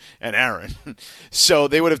Favre and Aaron. So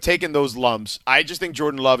they would have taken those lumps. I just think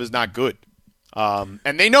Jordan Love is not good. And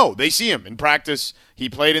they know. They see him in practice. He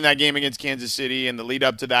played in that game against Kansas City and the lead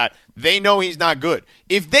up to that. They know he's not good.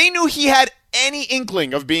 If they knew he had any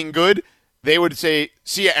inkling of being good, they would say,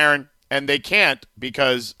 see ya, Aaron. And they can't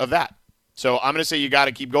because of that. So I'm going to say you got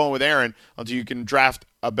to keep going with Aaron until you can draft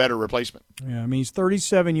a better replacement. Yeah, I mean, he's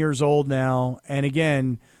 37 years old now. And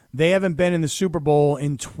again, they haven't been in the Super Bowl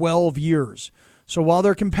in 12 years. So while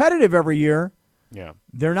they're competitive every year,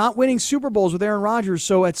 they're not winning Super Bowls with Aaron Rodgers.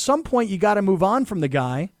 So at some point, you got to move on from the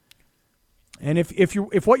guy. And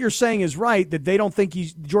if what you're saying is right, that they don't think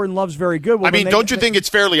Jordan Love's very good. Well, don't you think it's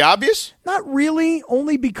fairly obvious? Not really,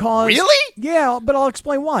 only because. Really? Yeah, but I'll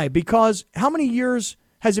explain why. Because how many years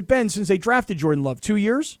has it been since they drafted Jordan Love? 2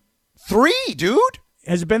 years? 3, dude.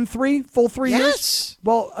 Has it been 3 years? Yes.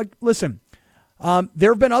 Well, listen,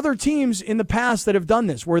 there have been other teams in the past that have done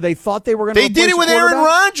this where they thought they were going to. They did it with Aaron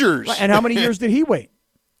Rodgers. And how many years did he wait?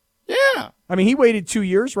 Yeah. I mean, he waited 2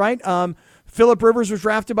 years, right? Phillip Rivers was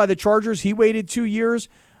drafted by the Chargers. He waited 2 years.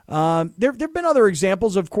 There have been other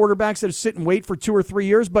examples of quarterbacks that sit and wait for 2 or 3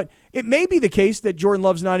 years, but it may be the case that Jordan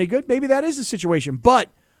Love's not any good. Maybe that is the situation. But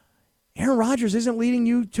Aaron Rodgers isn't leading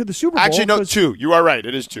you to the Super Bowl. Actually, no, 2. You are right.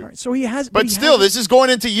 It is 2. Right, so he has. But still, this is going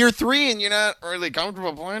into year 3, and you're not really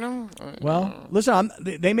comfortable playing him? Well, listen,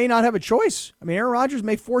 they may not have a choice. I mean, Aaron Rodgers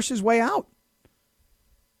may force his way out.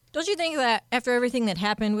 Don't you think that after everything that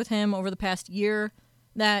happened with him over the past year,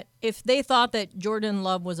 that if they thought that Jordan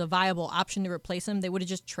Love was a viable option to replace him, they would have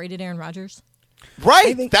just traded Aaron Rodgers?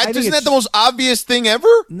 Right. Isn't that the most obvious thing ever?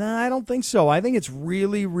 No, I don't think so. I think it's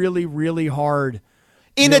really, really, really hard.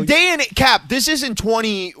 In a day and Cap, this isn't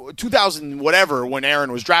 2000 whatever when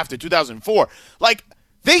Aaron was drafted, 2004. Like,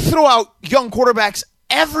 they throw out young quarterbacks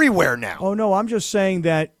everywhere now. Oh, no, I'm just saying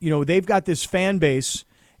that, they've got this fan base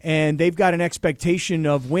and they've got an expectation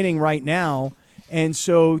of winning right now. And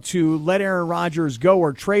so to let Aaron Rodgers go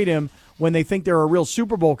or trade him when they think they're a real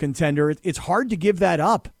Super Bowl contender, it's hard to give that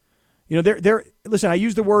up. Listen, I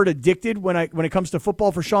use the word addicted when it comes to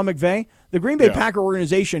football for Sean McVay. The Green Bay Packer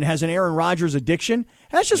organization has an Aaron Rodgers addiction. And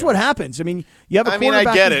that's just what happens. I mean, you have a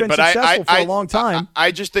quarterback who's been successful for a long time.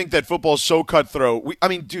 I just think that football's so cutthroat.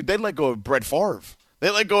 Dude, they let go of Brett Favre. They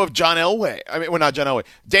let go of John Elway. Not John Elway.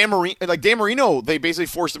 Dan Marino, they basically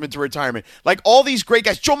forced him into retirement. Like, all these great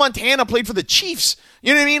guys. Joe Montana played for the Chiefs.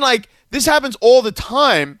 You know what I mean? Like, this happens all the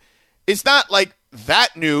time. It's not, like,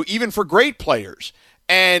 that new, even for great players.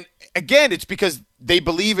 And, again, it's because they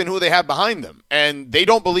believe in who they have behind them, and they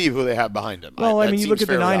don't believe who they have behind them. Well, you look at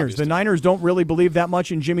the Niners. The Niners don't really believe that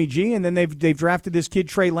much in Jimmy G, and then they've drafted this kid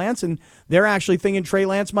Trey Lance, and they're actually thinking Trey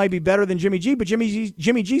Lance might be better than Jimmy G, but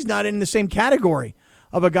Jimmy G's not in the same category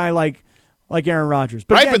of a guy like Aaron Rodgers.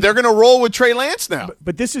 But right, again, but they're going to roll with Trey Lance now.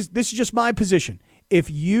 But this is just my position. If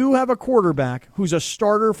you have a quarterback who's a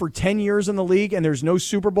starter for 10 years in the league and there's no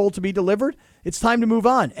Super Bowl to be delivered, it's time to move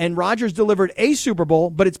on. And Rodgers delivered a Super Bowl,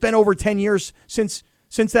 but it's been over 10 years since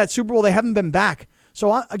that Super Bowl. They haven't been back.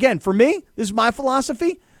 So, again, for me, this is my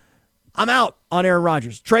philosophy. I'm out on Aaron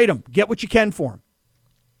Rodgers. Trade him. Get what you can for him.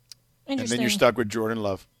 And then you're stuck with Jordan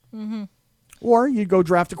Love. Mm-hmm. Or you go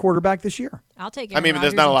draft a quarterback this year. I'll take Aaron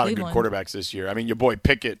there's not a lot of Cleveland. good quarterbacks this year. Your boy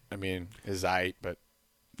Pickett, is aight, but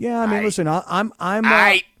yeah. Listen,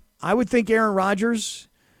 I would think Aaron Rodgers,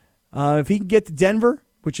 if he can get to Denver,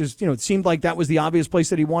 which is, it seemed like that was the obvious place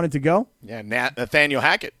that he wanted to go. Yeah, Nathaniel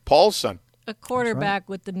Hackett, Paul's son. A quarterback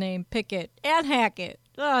with the name Pickett and Hackett.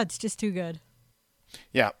 Oh, it's just too good.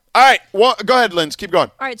 Yeah. All right. Well, go ahead, Linz. Keep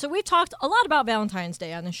going. All right, so we talked a lot about Valentine's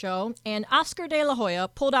Day on the show, and Oscar De La Hoya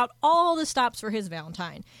pulled out all the stops for his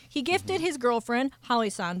Valentine. He gifted his girlfriend, Holly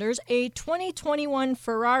Saunders, a 2021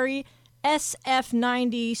 Ferrari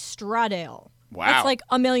SF90 Stradale. Wow. That's like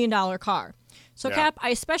 $1 million car. So, Yeah. Cap, I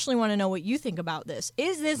especially want to know what you think about this.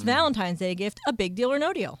 Is this Valentine's Day gift a big deal or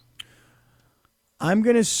no deal? I'm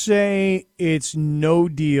going to say it's no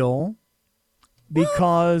deal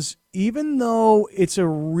because even though it's a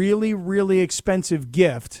really, really expensive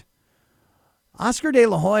gift, Oscar De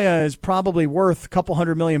La Hoya is probably worth a couple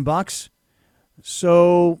 $100 million.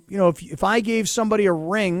 So, if I gave somebody a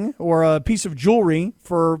ring or a piece of jewelry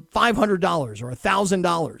for $500 or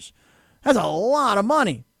 $1,000, that's a lot of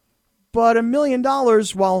money. But $1 million,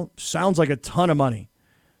 well, sounds like a ton of money.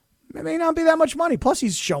 It may not be that much money. Plus,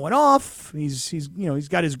 he's showing off. He's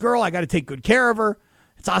got his girl. I got to take good care of her.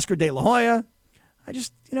 It's Oscar De La Hoya. I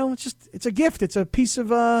just, it's a gift. It's a piece of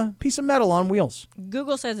metal on wheels.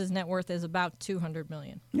 Google says his net worth is about $200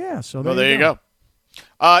 million. Yeah. So Well, there you go.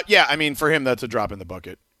 Yeah, I mean, for him, that's a drop in the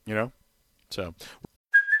bucket, So.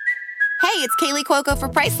 Hey, it's Kaylee Cuoco for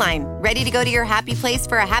Priceline. Ready to go to your happy place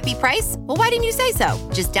for a happy price? Well, why didn't you say so?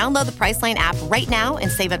 Just download the Priceline app right now and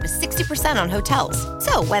save up to 60% on hotels.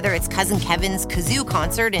 So whether it's Cousin Kevin's Kazoo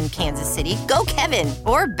Concert in Kansas City, go Kevin,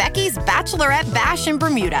 or Becky's Bachelorette Bash in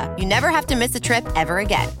Bermuda, you never have to miss a trip ever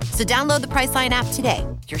again. So download the Priceline app today.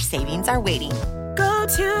 Your savings are waiting. Go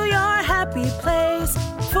to your happy place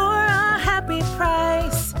for a happy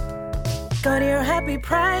price. Go to your happy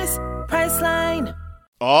price, Priceline.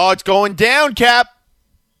 Oh, it's going down, Cap.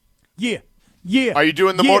 Yeah. Are you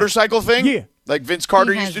doing the motorcycle thing? Yeah. Like Vince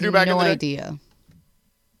Carter used to do back in the day? idea.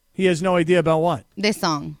 He has no idea about what? This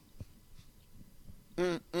song.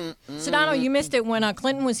 Sedano, you missed it when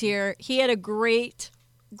Clinton was here. He had a great,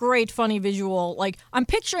 funny visual. Like, I'm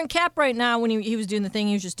picturing Cap right now when he was doing the thing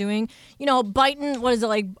he was just doing. Biting, what is it,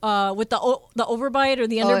 like, with the overbite or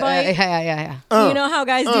the underbite? Yeah. You know how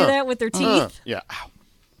guys do that with their teeth? Yeah. I'm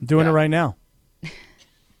doing it right now.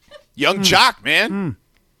 Young jock, man.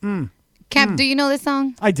 Cap, do you know this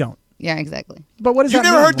song? I don't. Yeah, exactly. But what does You that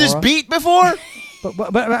mean, never heard this Laura? beat before?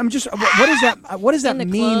 But I'm just. What does that? What does that In the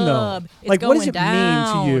mean, club. though? It's Like, what does it going mean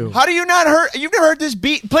down. to you? How do you not heard? You've never heard this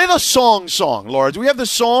beat? Play the song, Laura. Do we have the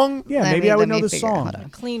song? Yeah, Let maybe me- I would let know me the figure it out. song. Hold on.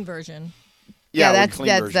 Clean version. Yeah, with clean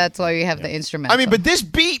version. that's why we have the instrumental. I mean, but this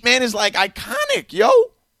beat, man, is like iconic, yo.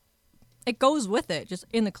 It goes with it. Just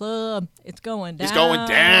in the club. It's going down. It's going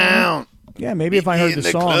down. Yeah, maybe if I heard In the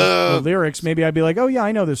the song, the club. lyrics, maybe I'd be like, oh yeah,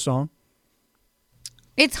 I know this song.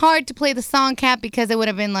 it's hard to play the song, Cap, because it would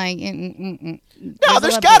have been like. No,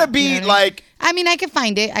 there's got to be like. I mean, I can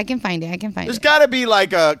find it. There's got to be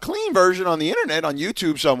like a clean version on the internet, on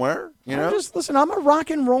YouTube somewhere. Listen, I'm a rock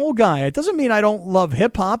and roll guy. It doesn't mean I don't love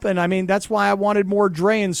hip hop, and I mean that's why I wanted more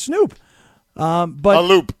Dre and Snoop. But A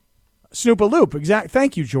loop. Snoop a loop, exact.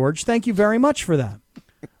 Thank you, George. Thank you very much for that.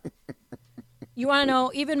 You want to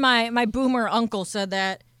know, even my boomer uncle said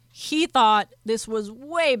that he thought this was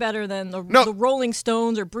way better than the Rolling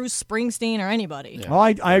Stones or Bruce Springsteen or anybody. Yeah. Oh,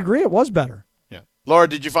 I agree. It was better. Yeah. Laura,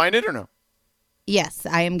 did you find it or no? Yes,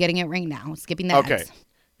 I am getting it right now. Skipping the Okay. ads.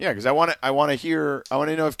 Yeah, because I want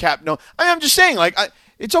to know if Cap know. I'm just saying, like,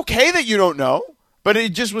 it's okay that you don't know, but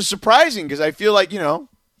it just was surprising because I feel like you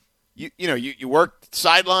worked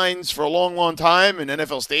sidelines for a long, long time in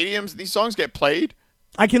NFL stadiums. These songs get played.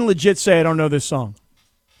 I can legit say I don't know this song.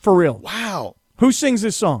 For real. Wow. Who sings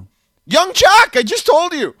this song? Young Jock, I just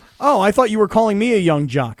told you. Oh, I thought you were calling me a young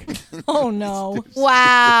jock. Oh, no.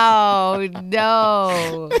 Wow.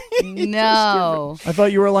 No. I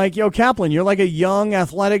thought you were like, yo, Kaplan, you're like a young,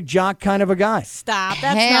 athletic jock kind of a guy. Stop.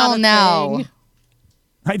 That's Hell not a no. thing.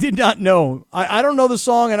 I did not know. I don't know the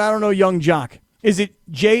song, and I don't know young jock. Is it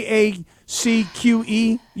JACQEUE?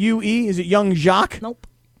 Is it young jock? Nope.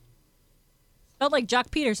 Felt like Jock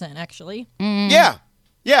Peterson, actually. Yeah,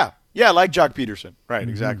 like Jock Peterson. Right,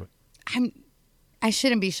 exactly. I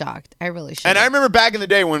shouldn't be shocked. I really shouldn't. And I remember back in the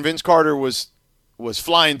day when Vince Carter was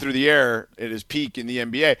flying through the air at his peak in the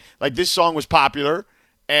NBA. Like, this song was popular,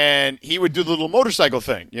 and he would do the little motorcycle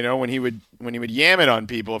thing. When he would yam it on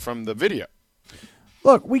people from the video.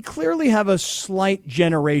 Look, we clearly have a slight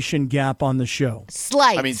generation gap on the show.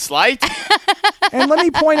 Slight. I mean, slight. And let me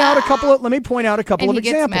point out a couple of and examples. he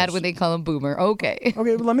gets mad when they call him Boomer. Okay.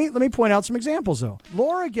 Okay, let me point out some examples though.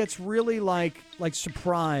 Laura gets really like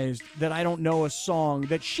surprised that I don't know a song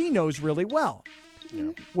that she knows really well. Yeah.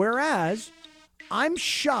 Whereas I'm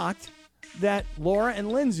shocked that Laura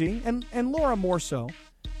and Lindsay, and Laura more so,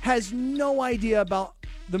 has no idea about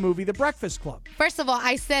the movie The Breakfast Club. First of all,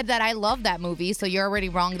 I said that I love that movie, so you're already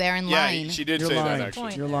wrong there in line. Yeah, she did You're say lying. that,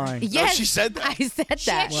 actually. You're lying. Yes, No, she said that. I said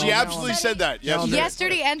that. She absolutely said that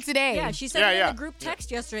Yesterday and today. Yeah, she said it in the group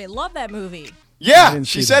text yesterday. Love that movie. Yeah,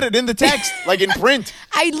 she said it in the text, like in print.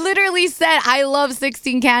 I literally said I love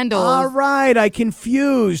 16 Candles. All right, I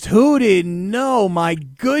confused. Who didn't know? My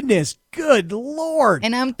goodness, good Lord.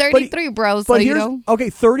 And I'm 33, bro, so you know. Okay,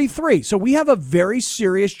 33. So we have a very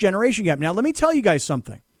serious generation gap. Now, let me tell you guys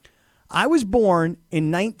something. I was born in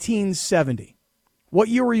 1970. What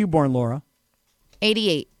year were you born, Laura?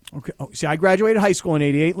 88. Okay. Oh, see, I graduated high school in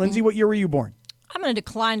 88. Lindsay, what year were you born? I'm going to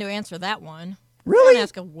decline to answer that one. Really? I'm going to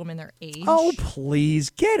ask a woman their age. Oh, please,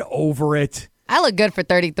 get over it. I look good for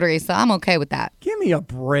 33, so I'm okay with that. Give me a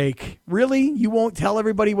break. Really? You won't tell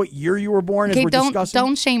everybody what year you were born as we're discussing?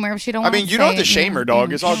 Don't shame her if she don't I want to mean, you don't have to shame her,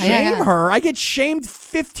 dog. It's all good. Shame her. I get shamed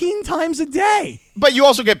 15 times a day. But you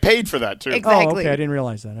also get paid for that, too. Exactly. Oh, okay. I didn't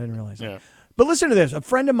realize that. Yeah. But listen to this. A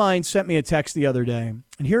friend of mine sent me a text the other day,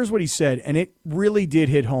 and here's what he said, and it really did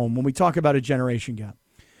hit home when we talk about a generation gap.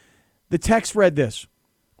 The text read this.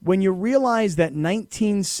 When you realize that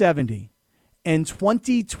 1970 and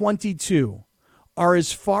 2022 are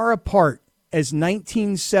as far apart as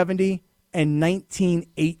 1970 and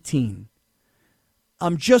 1918,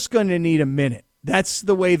 I'm just going to need a minute. That's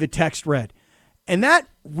the way the text read. And that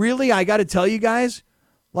really, I got to tell you guys,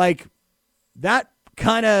 like, that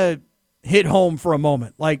kind of hit home for a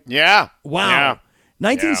moment. Like, yeah. Wow. Yeah.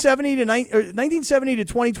 1970 to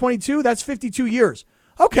 2022, that's 52 years.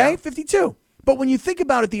 Okay, 52. But when you think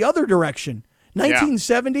about it the other direction,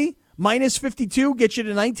 1970 minus 52 gets you to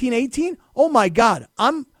 1918. Oh my God.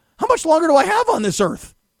 How much longer do I have on this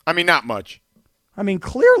earth? I mean, not much. I mean,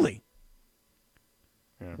 clearly.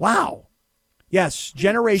 Yeah. Wow. Yes,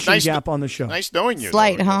 generation gap on the show. Nice knowing you.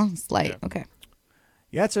 Slight, though, huh? Slight. Okay.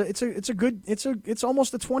 Yeah, it's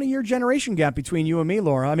almost a 20-year generation gap between you and me,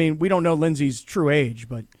 Laura. I mean, we don't know Lindsay's true age,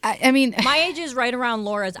 but I mean, my age is right around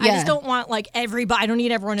Laura's. Yeah. I just don't want like everybody. I don't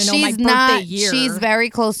need everyone to know my birthday year. She's very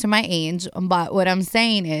close to my age, but what I'm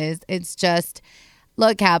saying is, it's just.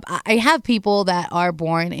 Look, Cap, I have people that are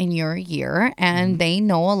born in your year, and they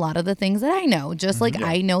know a lot of the things that I know, just like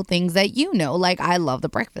I know things that you know. Like, I love The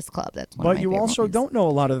Breakfast Club. That's one of my But you favorite also movies. don't know a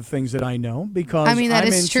lot of the things that I know because I mean, that I'm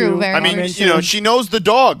is into, true. Very I mean, much. you know, she knows the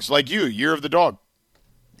dogs like you. Year of the dog.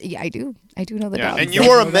 Yeah, I do. I do know the dogs. And you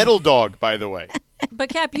are a metal dog, by the way. But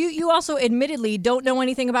Cap, you also admittedly don't know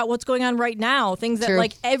anything about what's going on right now. Things that True.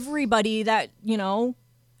 like everybody that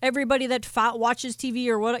watches TV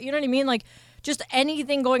or what, you know what I mean? Like just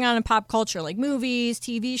anything going on in pop culture, like movies,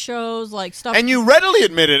 TV shows, like stuff. And you readily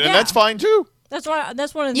admit it, and Yeah. that's fine too. That's one of the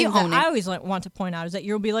things that I always want to point out is that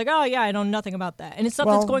you'll be like, oh yeah, I know nothing about that, and it's stuff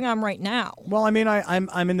that's going on right now. Well, I mean,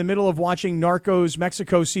 I'm in the middle of watching Narcos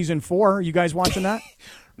Mexico season 4. Are you guys watching that?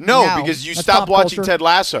 No, because you That's stopped pop watching culture. Ted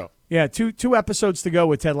Lasso. Yeah, two episodes to go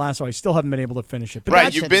with Ted Lasso. I still haven't been able to finish it. But Right,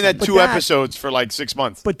 that- you've been at but 2 that- episodes for like 6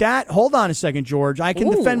 months. But hold on a second, George. I can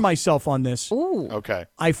Ooh. defend myself on this. Ooh. Okay.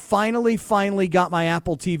 I finally got my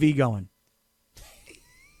Apple TV going.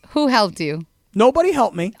 Who helped you? Nobody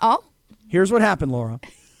helped me. Oh. Here's what happened, Laura.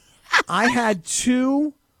 I had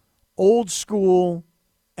 2 old school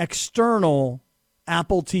external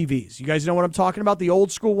Apple TVs. You guys know what I'm talking about? The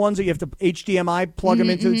old school ones that you have to HDMI plug them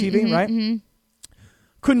into the TV, right?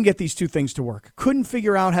 Couldn't get these 2 things to work. Couldn't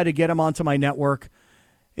figure out how to get them onto my network.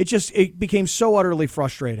 It became so utterly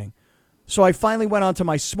frustrating. So I finally went onto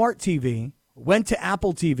my smart TV, went to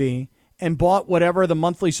Apple TV, and bought whatever the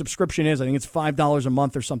monthly subscription is. I think it's $5 a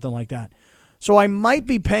month or something like that. So I might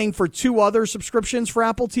be paying for 2 other subscriptions for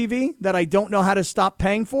Apple TV that I don't know how to stop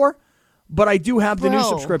paying for, but I do have the new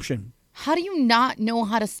subscription. How do you not know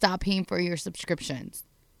how to stop paying for your subscriptions?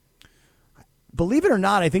 Believe it or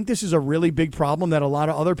not, I think this is a really big problem that a lot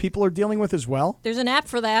of other people are dealing with as well. There's an app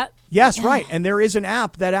for that. Yes, right. And there is an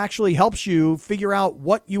app that actually helps you figure out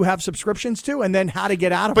what you have subscriptions to and then how to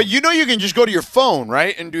get out of But it. you know you can just go to your phone,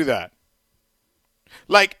 right, and do that.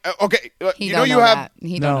 Like, okay, you know you have.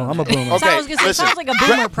 No, I'm a boomer. Okay, It listen. sounds like a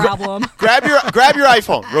boomer problem. Grab your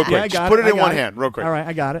iPhone real quick. Yeah, I Just got put it. it in I got one it. hand, real quick. All right,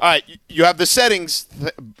 I got it. All right, you have the settings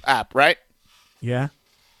app, right? Yeah.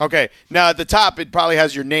 Okay. Now at the top, it probably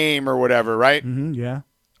has your name or whatever, right? Yeah.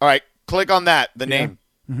 All right. Click on that, the name.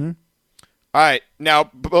 Mm-hmm. All right. Now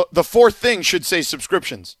the 4th thing should say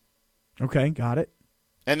subscriptions, Okay, got it.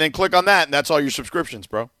 and then click on that, and that's all your subscriptions,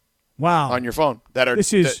 bro, Wow. on your phone that are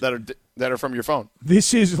This is- that are that are from your phone.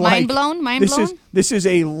 This is like blown? This is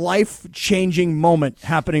a life-changing moment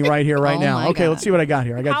happening right here, right now. Okay, let's see what I got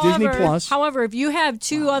here. I got Disney Plus. However, if you have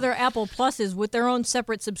two other Apple Pluses with their own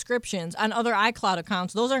separate subscriptions on other iCloud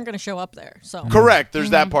accounts, those aren't going to show up there. So correct. There's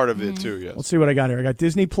that part of it too. Yes. Let's see what I got here. I got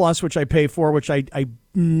Disney Plus, which I pay for, which I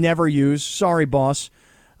never use. Sorry, boss.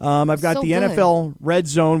 I've got the NFL Red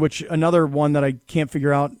Zone, which another one that I can't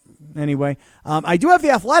figure out. Anyway, I do have the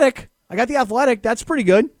Athletic. I got the Athletic. That's pretty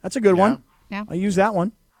good. That's a good one. Yeah. I use that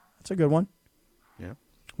one. That's a good one. Yeah.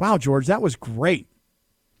 Wow, George, that was great.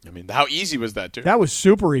 I mean, how easy was that, too? That was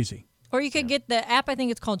super easy. Or you could get the app, I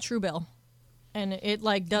think it's called Truebill. And it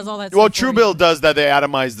like does all that well, stuff. Well, Truebill does that. They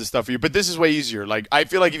atomize the stuff for you. But this is way easier. Like, I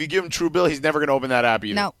feel like if you give him Truebill, he's never going to open that app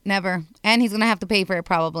either. No, never. And he's going to have to pay for it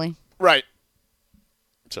probably. Right.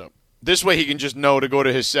 So this way he can just know to go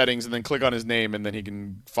to his settings and then click on his name, and then he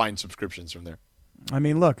can find subscriptions from there. I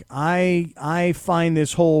mean, look, I find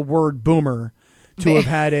this whole word boomer to have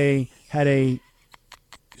had a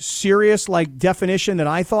serious like definition that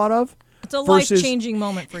I thought of. It's a life-changing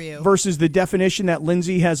moment for you. Versus the definition that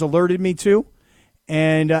Lindsay has alerted me to.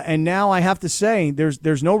 And now I have to say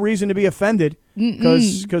there's no reason to be offended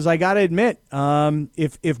because I got to admit,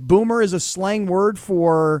 if boomer is a slang word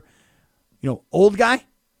for, old guy,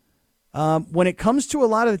 when it comes to a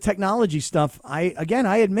lot of the technology stuff, I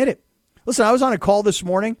admit it. Listen, I was on a call this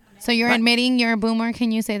morning. So you're admitting you're a boomer?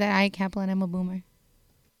 Can you say that I, Kaplan, am a boomer?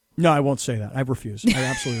 No, I won't say that. I refuse. I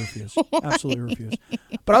absolutely refuse. Absolutely refuse.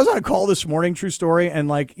 But I was on a call this morning, true story, and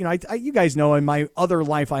you guys know in my other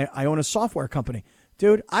life, I own a software company.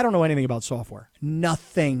 Dude, I don't know anything about software.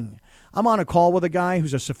 Nothing. I'm on a call with a guy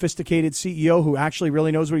who's a sophisticated CEO who actually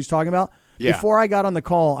really knows what he's talking about. Yeah. Before I got on the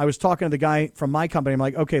call, I was talking to the guy from my company. I'm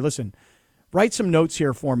like, okay, listen, write some notes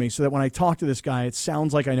here for me so that when I talk to this guy, it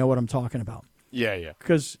sounds like I know what I'm talking about. Yeah.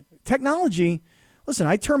 Because technology, listen,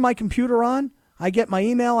 I turn my computer on, I get my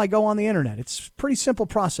email, I go on the internet. It's a pretty simple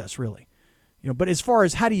process, really. But as far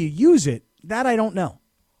as how do you use it, that I don't know.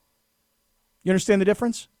 You understand the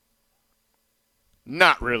difference?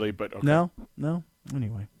 Not really, but okay. No?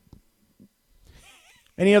 Anyway.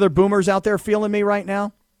 Any other boomers out there feeling me right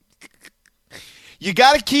now? You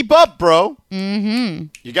got to keep up, bro. Mm-hmm.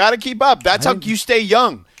 You got to keep up. That's how you stay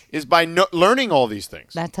young, is by learning all these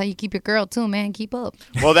things. That's how you keep your girl, too, man. Keep up.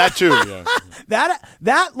 Well, that too, yeah.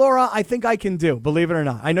 That, Laura, I think I can do, believe it or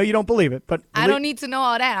not. I know you don't believe it, but... I don't need to know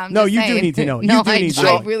all that. No, you do need to know. No, I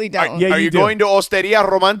really don't. Yeah, are you going to Osteria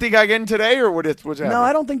Romantica again today, or what's happening? No,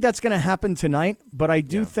 I don't think that's going to happen tonight, but I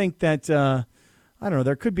do think that... I don't know.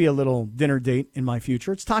 There could be a little dinner date in my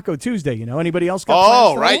future. It's Taco Tuesday, Anybody else got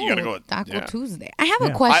plans for right. that? You got to go. Taco Tuesday. I have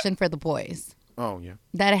a question for the boys. Oh, yeah.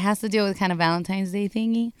 That it has to do with kind of Valentine's Day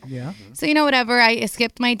thingy. Yeah. So, whatever. I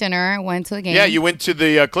skipped my dinner, went to the game. Yeah, you went to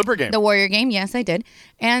the Clipper game. The Warrior game. Yes, I did.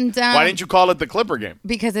 And why didn't you call it the Clipper game?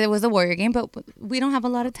 Because it was a Warrior game, but we don't have a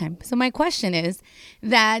lot of time. So my question is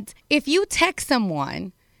that if you text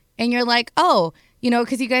someone and you're like, oh,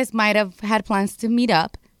 because you guys might have had plans to meet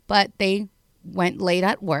up, but they went late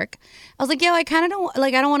at work. I was like, I kind of don't,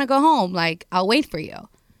 I don't want to go home. I'll wait for you.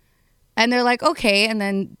 And they're like, okay. And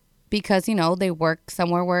then because, they work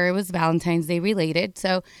somewhere where it was Valentine's Day related.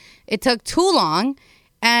 So it took too long.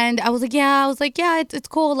 And I was like, yeah, it's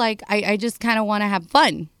cool. I just kind of want to have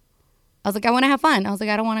fun. I was like, I want to have fun. I was like,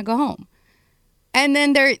 I don't want to go home. And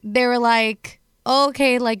then they were like,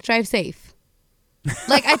 okay, drive safe.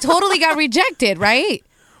 I totally got rejected, right?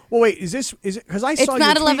 Well, wait, is it, because I saw it's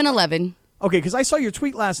not your tweet- 11:11. Okay, because I saw your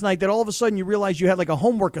tweet last night that all of a sudden you realized you had a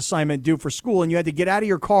homework assignment due for school and you had to get out of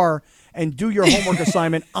your car and do your homework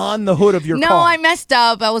assignment on the hood of your car. No, I messed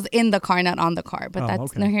up. I was in the car, not on the car, but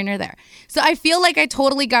that's neither here nor there. So I feel like I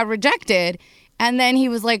totally got rejected. And then he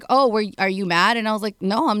was like, oh, are you mad? And I was like,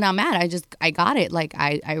 no, I'm not mad. I got it.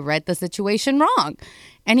 I read the situation wrong.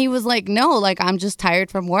 And he was like, no, I'm just tired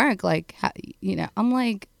from work. I'm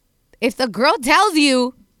like, if the girl tells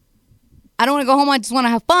you, I don't want to go home, I just want to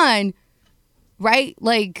have fun. Right?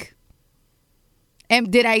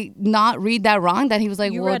 And did I not read that wrong? That he was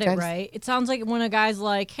like, you read it right. It sounds like when a guy's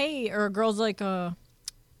like, hey, or a girl's like,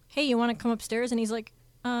 hey, you want to come upstairs? And he's like,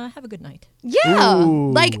 have a good night. Yeah.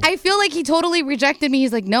 Ooh. I feel like he totally rejected me.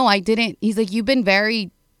 He's like, no, I didn't. He's like, you've been very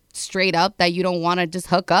straight up that you don't want to just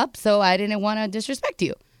hook up, so I didn't want to disrespect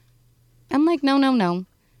you. I'm like, no.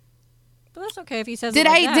 But that's okay if he says Did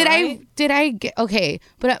I get okay?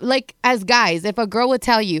 But as guys, if a girl would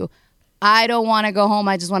tell you, I don't want to go home,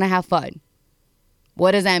 I just want to have fun.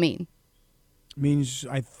 What does that mean? Means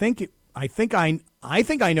I think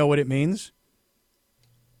I know what it means.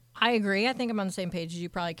 I agree. I think I'm on the same page as you,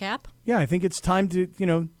 probably, Cap. Yeah, I think it's time to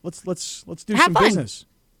let's do have some fun. business.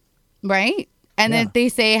 Right? And then if they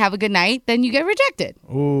say have a good night, then you get rejected.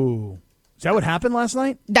 Ooh. Is that what happened last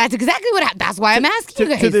night? That's exactly what happened. That's why I'm asking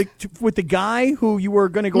you guys. With the guy who you were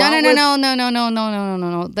going to go out with?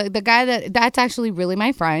 No. The guy that's actually really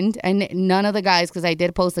my friend. And none of the guys, because I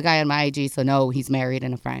did post the guy on my IG, so no, he's married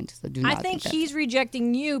and a friend. So do not I think he's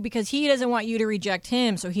rejecting you because he doesn't want you to reject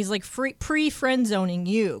him. So he's like pre-friend zoning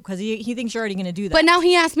you because he thinks you're already going to do that. But now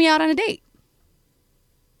he asked me out on a date.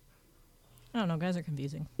 I don't know. Guys are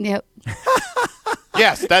confusing. Yep.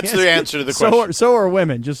 Yes, that's the answer to the question. So are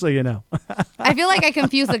women, just so you know. I feel like I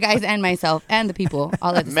confuse the guys and myself and the people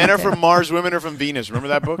all at the Men same are time. from Mars, women are from Venus. Remember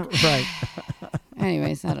that book? Right.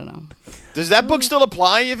 Anyways, I don't know. Does that book still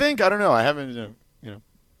apply, you think? I don't know. I haven't,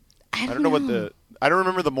 I don't know I don't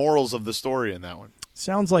remember the morals of the story in that one.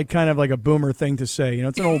 Sounds like kind of like a boomer thing to say.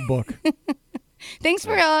 It's an old book. Thanks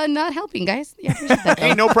for not helping, guys. Yeah, appreciate that.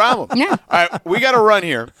 Hey, no problem. Yeah. All right, we got to run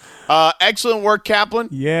here. Excellent work, Kaplan.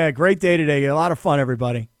 Yeah, great day today. A lot of fun,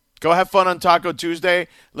 everybody. Go have fun on Taco Tuesday.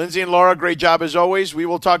 Lindsay and Laura, great job as always. We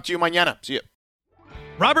will talk to you mañana. See you.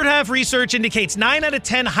 Robert Half research indicates 9 out of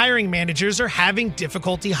 10 hiring managers are having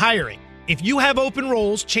difficulty hiring. If you have open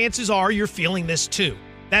roles, chances are you're feeling this too.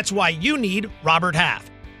 That's why you need Robert Half.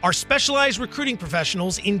 Our specialized recruiting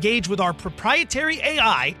professionals engage with our proprietary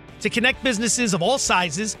AI to connect businesses of all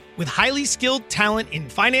sizes with highly skilled talent in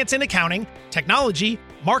finance and accounting, technology,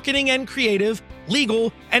 marketing and creative,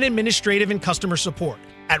 legal, and administrative and customer support.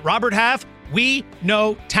 At Robert Half, we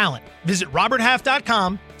know talent. Visit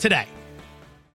roberthalf.com today.